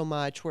complain so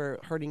much. We're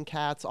herding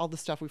cats, all the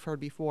stuff we've heard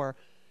before.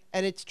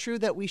 And it's true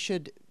that we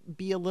should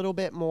be a little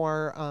bit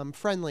more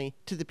friendly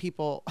to the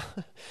people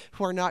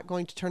who are not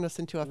going to turn us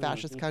into a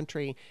fascist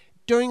country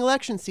during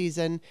election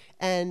season,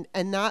 and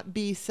not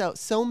be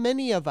so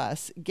many of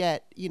us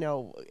get,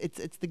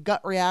 it's the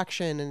gut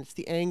reaction, and it's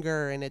the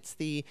anger, and it's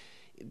the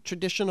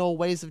traditional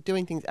ways of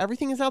doing things.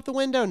 Everything is out the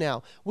window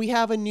now. We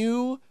have a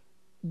new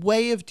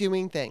way of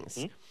doing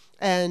things.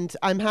 And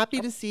I'm happy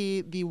to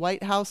see the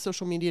White House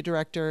social media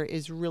director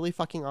is really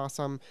fucking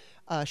awesome.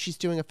 She's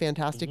doing a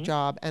fantastic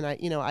job. And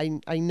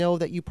I know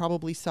that you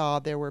probably saw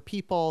there were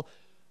people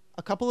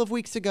a couple of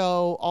weeks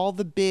ago, all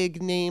the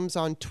big names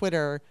on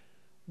Twitter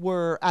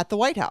were at the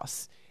White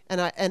House.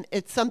 And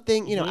it's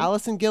something,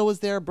 Allison Gill was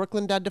there,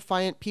 Brooklyn Dead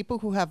Defiant, people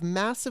who have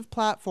massive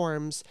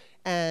platforms,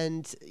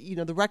 and,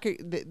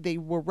 they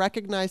were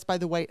recognized by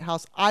the White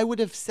House. I would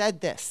have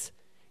said this.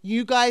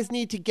 You guys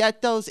need to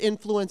get those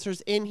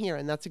influencers in here.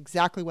 And that's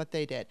exactly what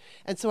they did.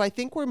 And so I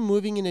think we're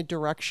moving in a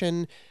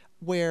direction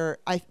where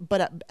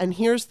and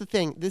here's the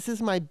thing. This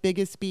is my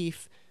biggest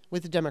beef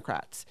with the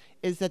Democrats,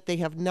 is that they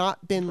have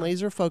not been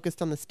laser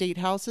focused on the state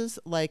houses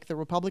like the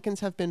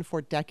Republicans have been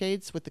for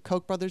decades, with the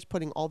Koch brothers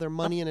putting all their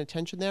money and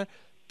attention there.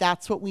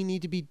 That's what we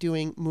need to be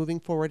doing moving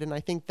forward. And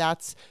I think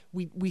that's,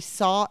 we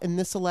saw in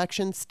this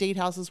election, state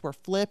houses were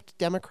flipped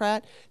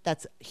Democrat.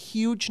 That's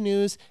huge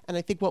news. And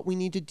I think what we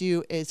need to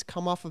do is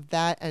come off of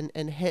that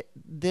and hit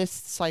this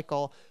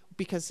cycle,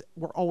 because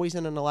we're always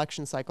in an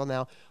election cycle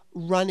now,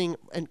 running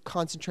and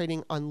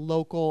concentrating on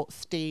local,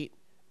 state,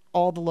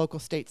 all the local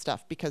state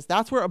stuff, because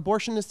that's where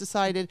abortion is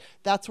decided.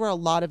 That's where a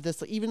lot of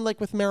this, even like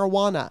with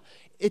marijuana,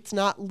 it's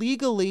not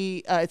legal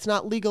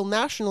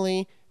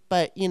nationally,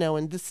 but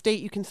in this state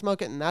you can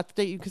smoke it, and that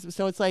state you can.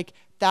 So it's like,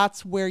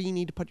 that's where you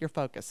need to put your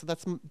focus.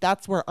 So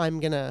that's where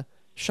I'm gonna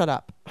shut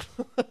up.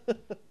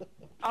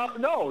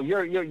 No,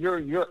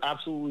 you're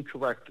absolutely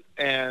correct,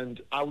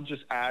 and I would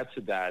just add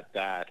to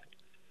that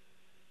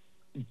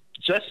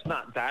just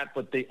not that,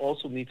 but they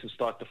also need to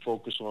start to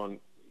focus on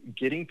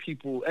getting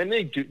people, and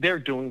they're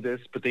doing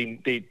this, but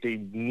they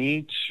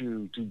need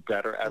to do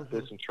better at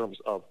this in terms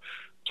of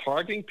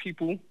targeting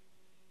people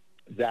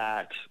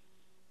that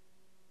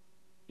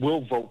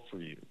will vote for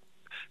you.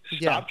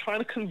 Stop trying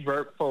to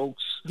convert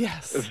folks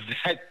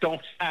that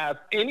don't have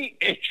any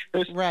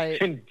interest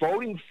in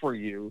voting for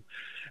you,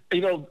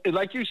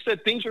 like you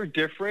said, things are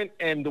different,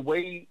 and the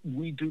way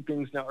we do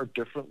things now are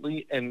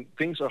differently, and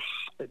things are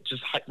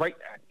just right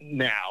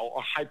now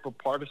are hyper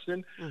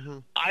partisan. Mm-hmm.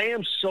 I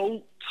am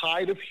so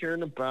tired of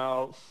hearing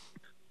about,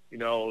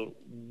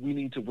 we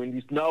need to win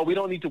these. No, we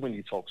don't need to win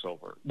these folks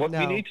over. What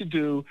we need to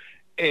do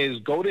is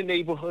go to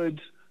neighborhoods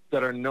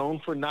that are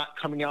known for not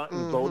coming out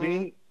and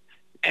voting,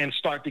 and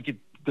start to get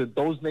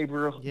those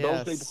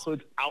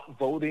neighborhoods out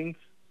voting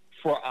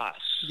for us.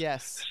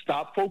 Yes.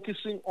 Stop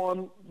focusing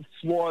on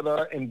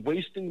Florida and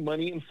wasting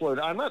money in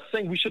Florida. I'm not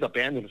saying we should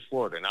abandon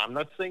Florida, and I'm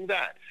not saying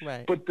that.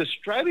 Right. But the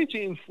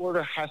strategy in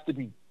Florida has to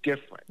be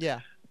different.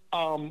 Yeah.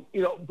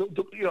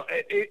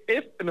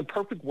 If in a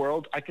perfect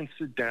world I can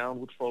sit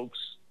down with folks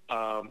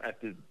at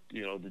the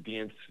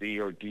DNC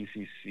or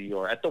DCC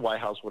or at the White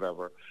House,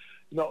 whatever,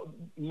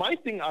 my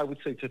thing I would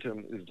say to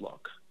them is,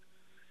 look,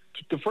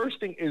 the first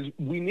thing is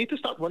we need to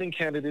stop running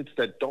candidates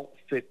that don't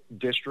fit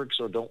districts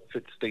or don't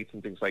fit states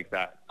and things like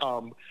that.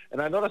 And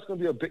I know that's going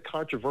to be a bit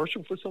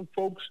controversial for some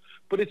folks,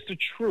 but it's the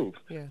truth.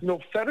 Yeah.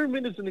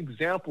 Fetterman is an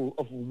example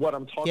of what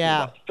I'm talking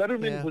about.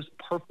 Fetterman was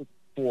perfect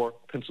for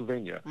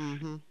Pennsylvania.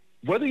 Mm-hmm.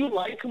 Whether you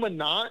like him or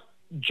not,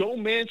 Joe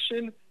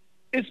Manchin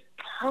is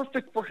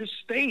perfect for his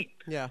state.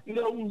 Yeah.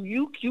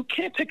 You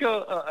can't take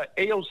a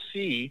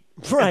AOC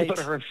right. and put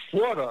her in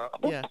Florida.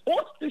 Of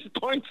course she's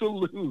going to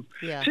lose.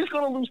 Yeah. She's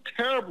going to lose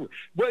terribly.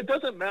 But it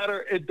doesn't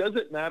matter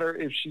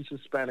if she's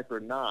Hispanic or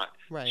not.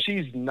 Right.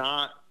 She's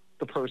not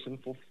the person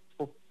for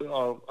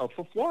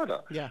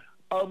Florida. Yeah.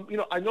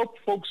 I know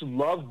folks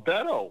love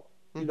Beto,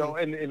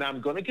 and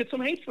I'm going to get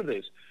some hate for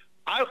this.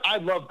 I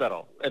love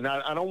Beto, and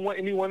I don't want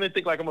anyone to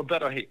think like I'm a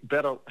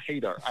Beto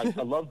hater. I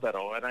love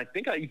Beto, and I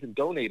think I even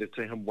donated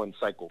to him one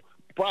cycle.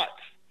 But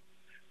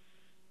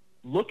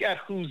look at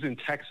who's in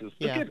Texas.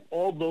 Look at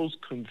all those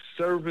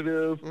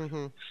conservative,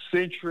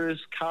 centrist,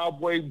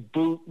 cowboy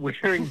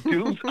boot-wearing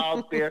dudes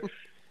out there.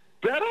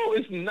 Beto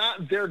is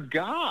not their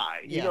guy,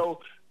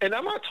 And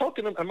I'm not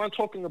talking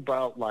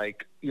about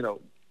like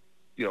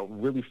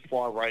really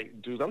far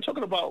right dudes. I'm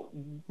talking about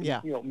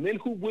men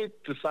who would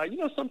decide,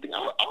 something.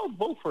 I'll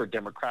vote for a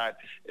Democrat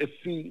if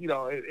he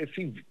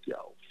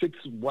fits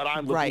what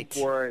I'm looking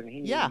for, and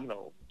he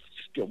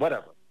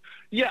whatever.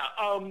 Yeah.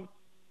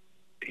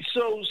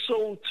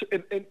 So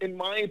in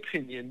my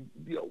opinion,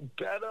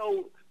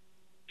 Beto,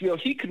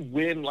 he could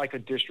win like a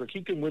district.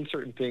 He can win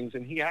certain things,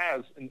 and he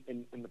has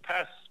in the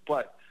past.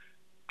 But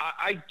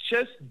I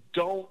just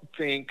don't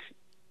think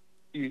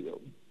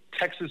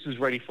Texas is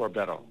ready for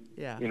Beto.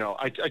 Yeah.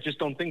 I just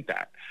don't think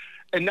that.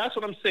 And that's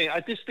what I'm saying.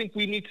 I just think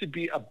we need to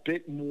be a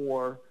bit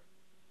more,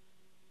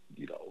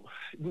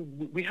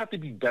 we have to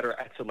be better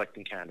at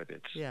selecting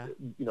candidates. Yeah.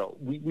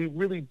 We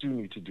really do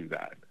need to do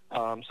that.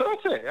 So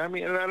that's it. I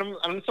mean, and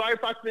I'm sorry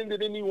if I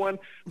offended anyone,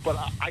 but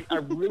I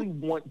really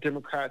want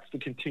Democrats to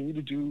continue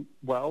to do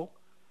well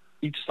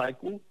each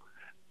cycle.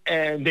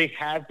 And they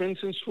have been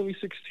since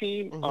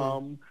 2016.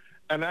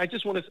 And I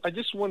just want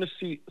to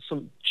see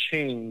some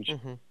change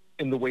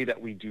in the way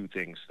that we do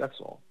things. That's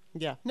all.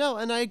 Yeah. No,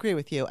 and I agree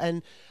with you.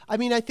 And I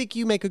mean, I think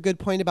you make a good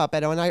point about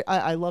Beto, and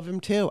I love him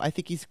too. I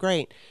think he's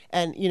great.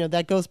 And,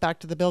 that goes back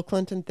to the Bill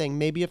Clinton thing.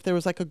 Maybe if there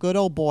was like a good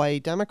old boy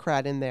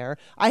Democrat in there.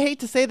 I hate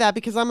to say that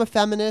because I'm a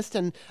feminist,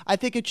 and I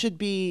think it should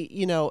be,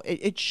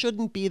 it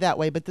shouldn't be that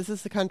way, but this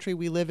is the country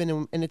we live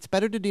in, and it's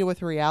better to deal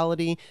with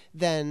reality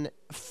than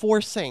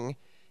forcing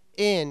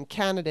in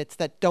candidates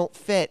that don't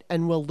fit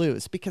and will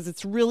lose, because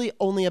it's really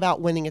only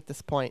about winning at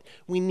this point.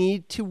 We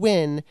need to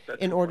win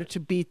in order to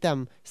beat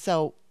them.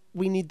 So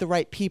we need the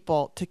right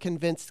people to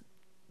convince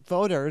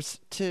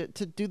voters to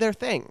do their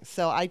thing.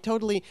 So I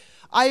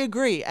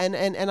agree.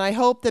 And I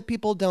hope that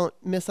people don't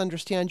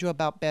misunderstand you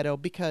about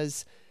Beto,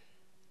 because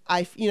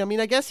I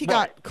guess he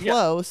got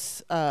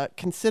close,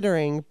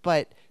 considering,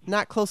 but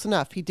not close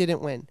enough. He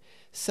didn't win.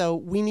 So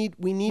we need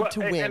to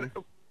win.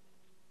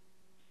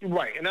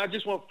 Right, and I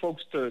just want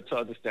folks to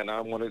understand.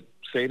 I want to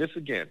say this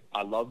again.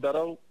 I love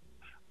Beto.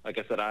 Like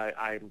I said,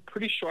 I'm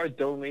pretty sure I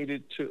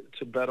donated to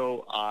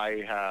Beto.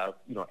 I have,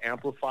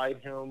 amplified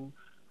him.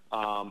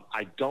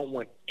 I don't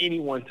want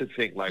anyone to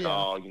think like,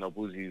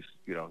 Boosie's,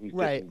 he's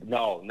right.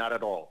 No, not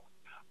at all.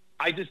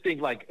 I just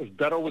think like if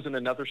Beto was in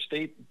another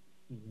state,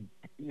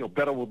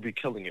 Beto would be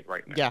killing it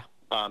right now.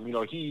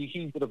 Yeah.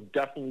 He would have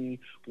definitely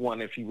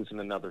won if he was in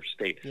another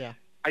state. Yeah.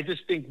 I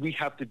just think we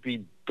have to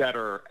be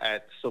better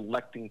at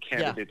selecting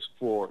candidates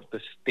for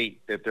the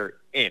state that they're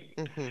in.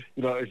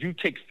 If you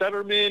take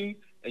Fetterman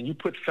and you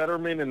put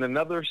Fetterman in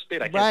another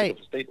state, I can't think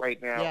of a state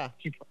right now,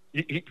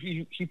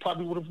 he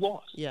probably would have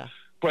lost. Yeah.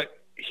 but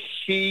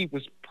he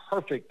was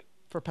perfect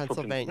for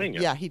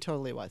Pennsylvania. Yeah, he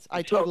totally was.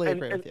 I totally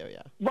agree with you.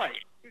 Yeah. Right.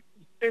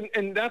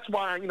 And that's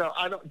why,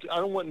 I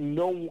don't want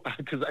no,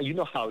 because you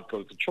know how it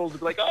goes. The trolls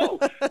are like, oh,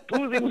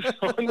 Boozy was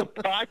on the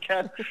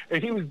podcast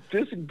and he was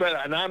dissing better,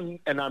 and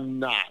I'm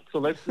not. So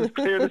let's just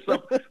clear this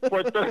up for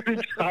a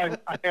third time.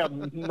 I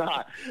am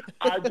not.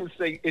 I just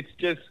say it's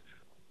just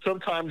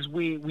sometimes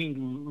we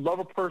love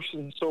a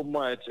person so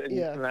much,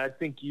 and I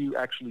think you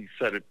actually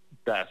said it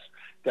best,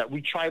 that we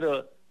try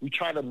to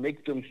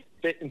make them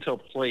fit into a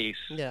place.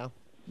 Yeah.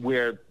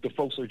 where the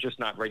folks are just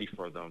not ready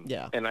for them.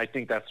 Yeah. And I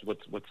think that's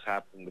what's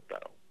happening with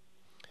Beto.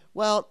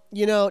 Well,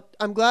 you know,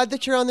 I'm glad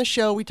that you're on the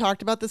show. We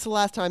talked about this the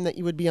last time that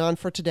you would be on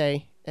for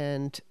today,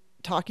 and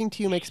talking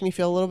to you makes me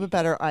feel a little bit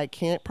better. I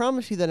can't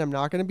promise you that I'm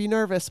not going to be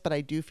nervous, but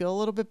I do feel a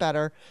little bit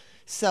better.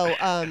 So,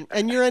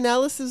 and your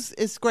analysis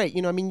is great.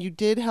 You know, I mean, you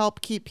did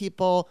help keep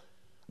people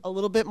a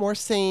little bit more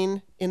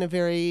sane in a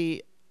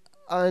very,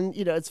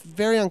 it's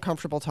very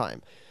uncomfortable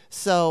time.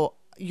 So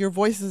your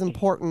voice is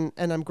important,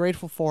 and I'm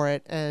grateful for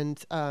it.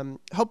 And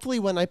hopefully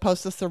when I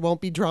post this, there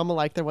won't be drama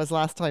like there was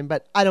last time,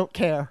 but I don't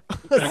care.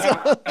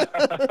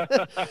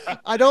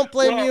 I don't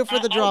blame you for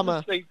the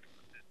drama.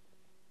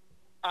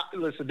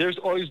 Listen, there's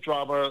always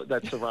drama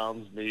that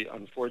surrounds me.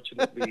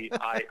 Unfortunately,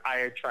 I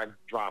attract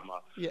drama.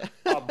 Yeah.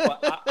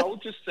 But I'll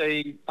just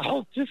say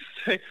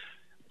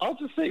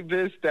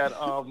this, that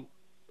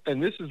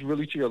and this is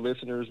really to your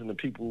listeners and the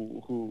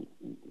people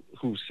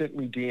who sent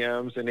me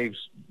DMs, and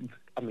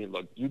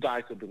look, you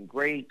guys have been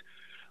great.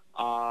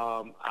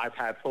 I've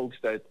had folks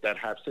that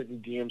have sent me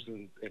DMs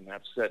and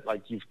have said,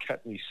 like, you've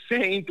kept me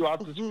sane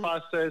throughout this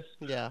process.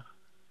 Yeah.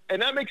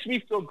 And that makes me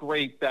feel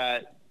great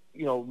that,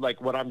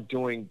 like what I'm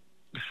doing.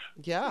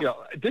 Yeah.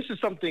 This is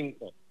something,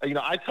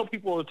 I tell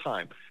people all the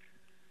time,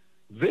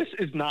 this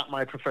is not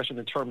my profession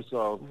in terms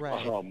of,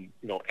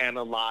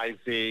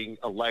 analyzing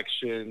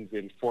elections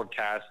and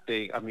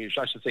forecasting.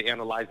 I should say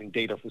analyzing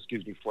data,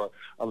 for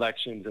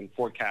elections and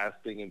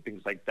forecasting and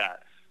things like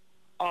that.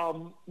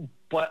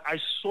 But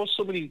I saw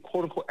so many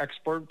quote unquote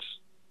experts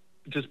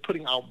just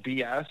putting out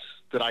BS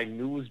that I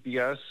knew was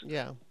BS.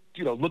 Yeah.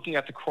 Looking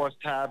at the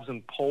crosstabs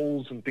and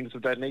polls and things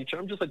of that nature.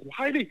 I'm just like,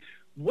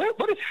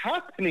 what is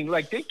happening?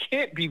 Like, they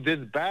can't be this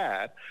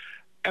bad.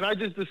 And I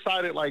just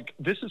decided, like,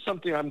 this is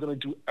something I'm going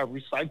to do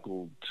every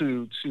cycle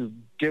to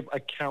give a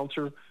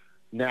counter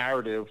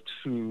narrative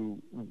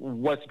to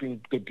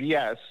the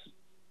BS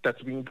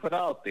that's being put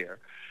out there.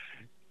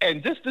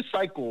 And this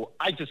cycle,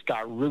 I just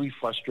got really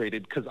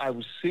frustrated because I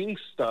was seeing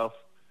stuff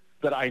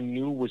that I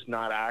knew was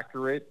not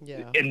accurate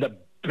in the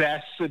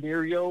best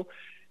scenario.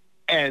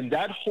 And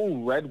that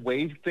whole red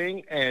wave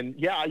thing, and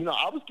I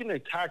was getting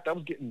attacked. I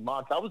was getting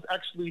mocked. I was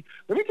actually,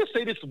 let me just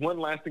say this one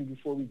last thing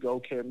before we go,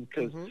 Kim,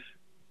 because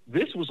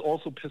this was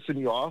also pissing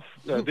me off.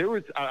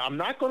 I'm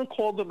not going to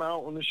call them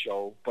out on the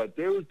show, but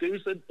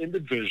there's an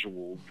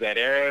individual that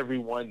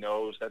everyone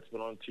knows that's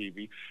been on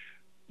TV.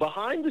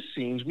 Behind the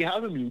scenes, we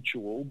have a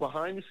mutual.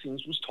 Behind the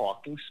scenes was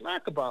talking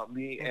smack about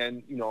me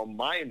and,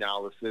 my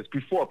analysis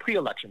before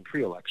pre-election.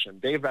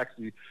 They've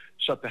actually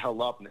shut the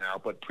hell up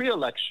now, but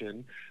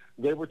pre-election,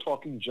 they were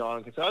talking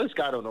John. This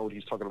guy don't know what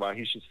he's talking about.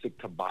 He should stick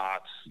to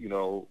bots.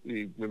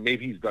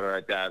 Maybe he's better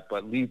at that.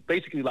 But leave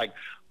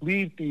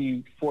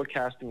the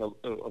forecasting of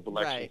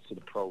elections to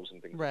the pros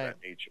and things of that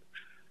nature.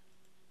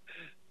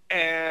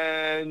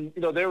 And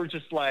they were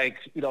just like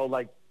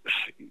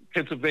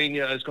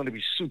Pennsylvania is going to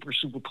be super,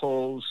 super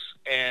close,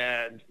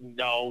 and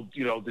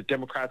the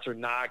Democrats are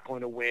not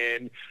going to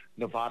win.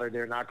 Nevada,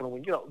 they're not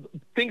going to win.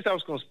 Things I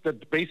was going to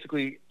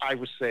basically I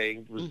was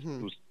saying was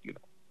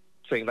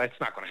saying that's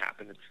not going to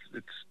happen.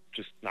 It's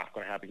just not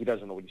going to happen. He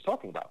doesn't know what he's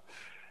talking about.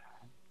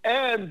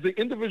 And the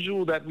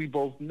individual that we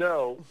both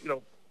know,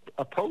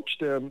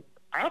 approached him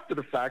after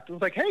the fact and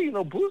was like, hey,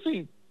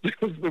 Boozy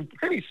was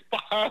pretty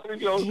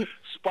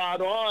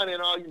spot on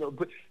and all,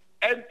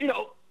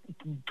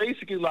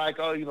 basically like,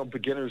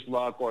 beginner's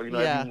luck or,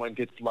 everyone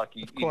gets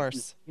lucky. Of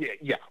course.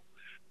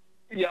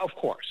 Yeah, of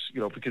course,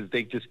 because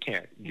they just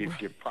can't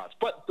give props.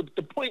 But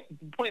the point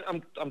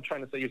I'm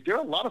trying to say is there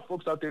are a lot of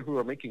folks out there who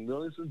are making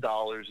millions of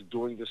dollars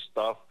doing this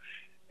stuff,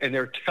 and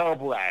they're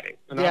terrible at it.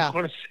 And I'm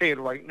going to say it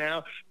right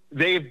now.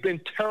 They've been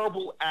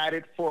terrible at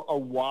it for a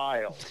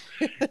while.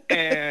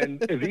 And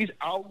these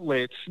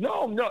outlets,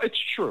 no, it's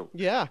true.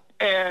 Yeah.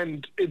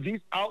 And these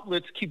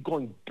outlets keep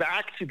going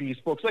back to these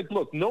folks. Like,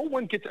 look, no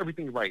one gets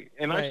everything right.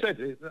 And I said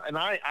it, and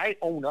I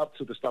own up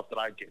to the stuff that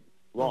I get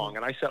wrong.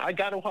 And I said, I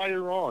got Ohio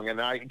wrong.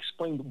 And I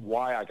explained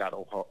why I got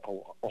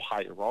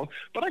Ohio wrong.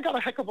 But I got a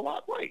heck of a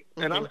lot right.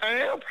 And I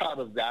am proud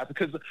of that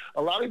because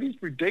a lot of these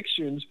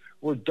predictions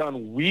were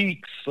done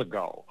weeks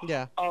ago.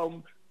 Yeah.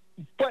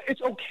 But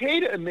it's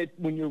okay to admit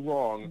when you're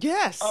wrong.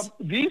 Yes.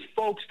 These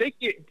folks, they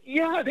get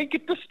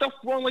the stuff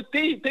wrong. Like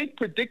they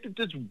predicted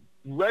this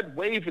red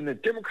wave and the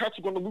Democrats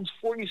are going to lose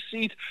 40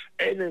 seats.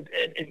 And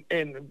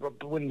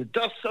when the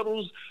dust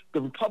settles,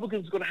 the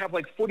Republicans are going to have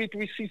like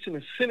 43 seats in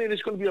the Senate.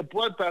 It's going to be a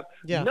bloodbath.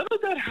 Yeah. None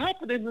of that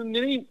happened. And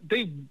then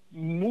they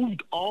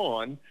moved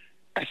on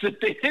as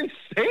if they didn't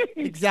say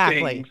anything.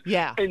 Exactly.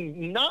 Yeah.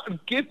 And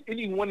not give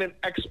anyone an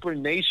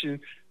explanation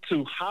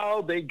to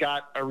how they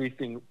got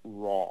everything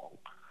wrong.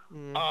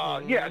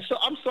 So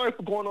I'm sorry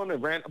for going on a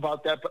rant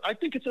about that, but I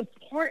think it's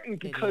important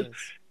because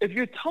if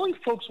you're telling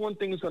folks one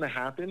thing is going to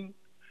happen,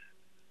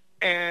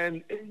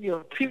 and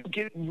people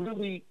get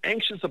really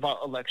anxious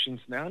about elections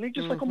now, and they're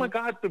just like, oh my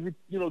God, the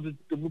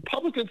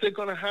Republicans are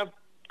going to have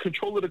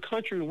control of the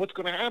country and what's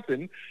going to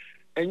happen,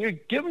 and you're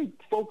giving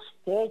folks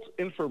false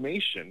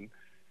information,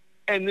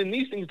 and then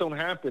these things don't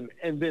happen,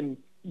 and then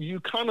you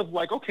kind of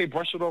like, okay,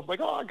 brush it off, like,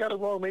 oh, I got it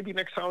wrong. Maybe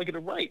next time I get it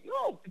right.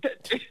 No,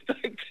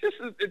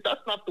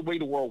 that's not the way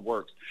the world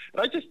works.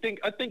 And I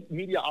think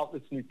media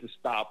outlets need to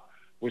stop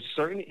with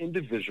certain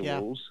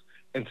individuals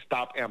and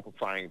stop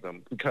amplifying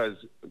them, because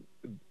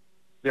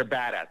they're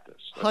bad at this.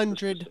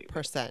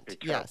 100%.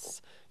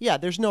 Yes. Yeah,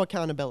 there's no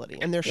accountability,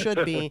 and there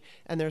should be,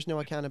 and there's no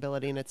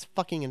accountability, and it's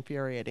fucking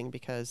infuriating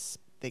because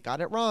they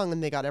got it wrong,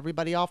 and they got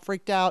everybody all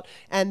freaked out,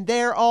 and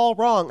they're all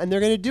wrong, and they're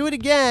going to do it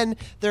again.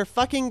 They're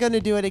fucking going to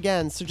do it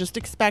again, so just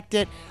expect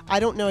it. I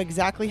don't know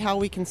exactly how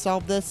we can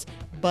solve this,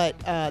 but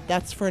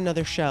that's for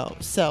another show.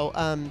 So,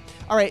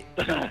 all right,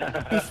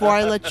 before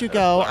I let you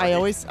go, I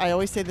always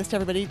say this to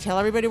everybody. Tell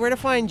everybody where to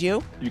find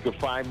you. You can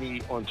find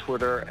me on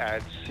Twitter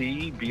at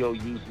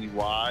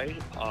CBOUZY,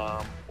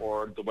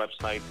 or the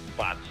website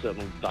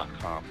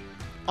botsettled.com.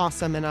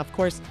 Awesome, and of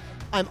course,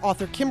 I'm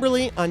author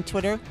Kimberly on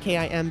Twitter,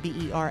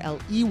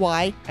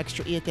 KIMBERLEY,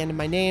 extra E at the end of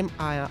my name.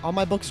 All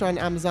my books are on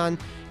Amazon.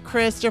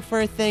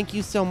 Christopher, thank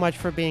you so much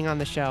for being on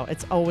the show.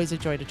 It's always a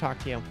joy to talk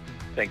to you.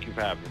 Thank you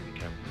for having me,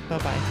 Kim.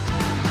 Bye-bye.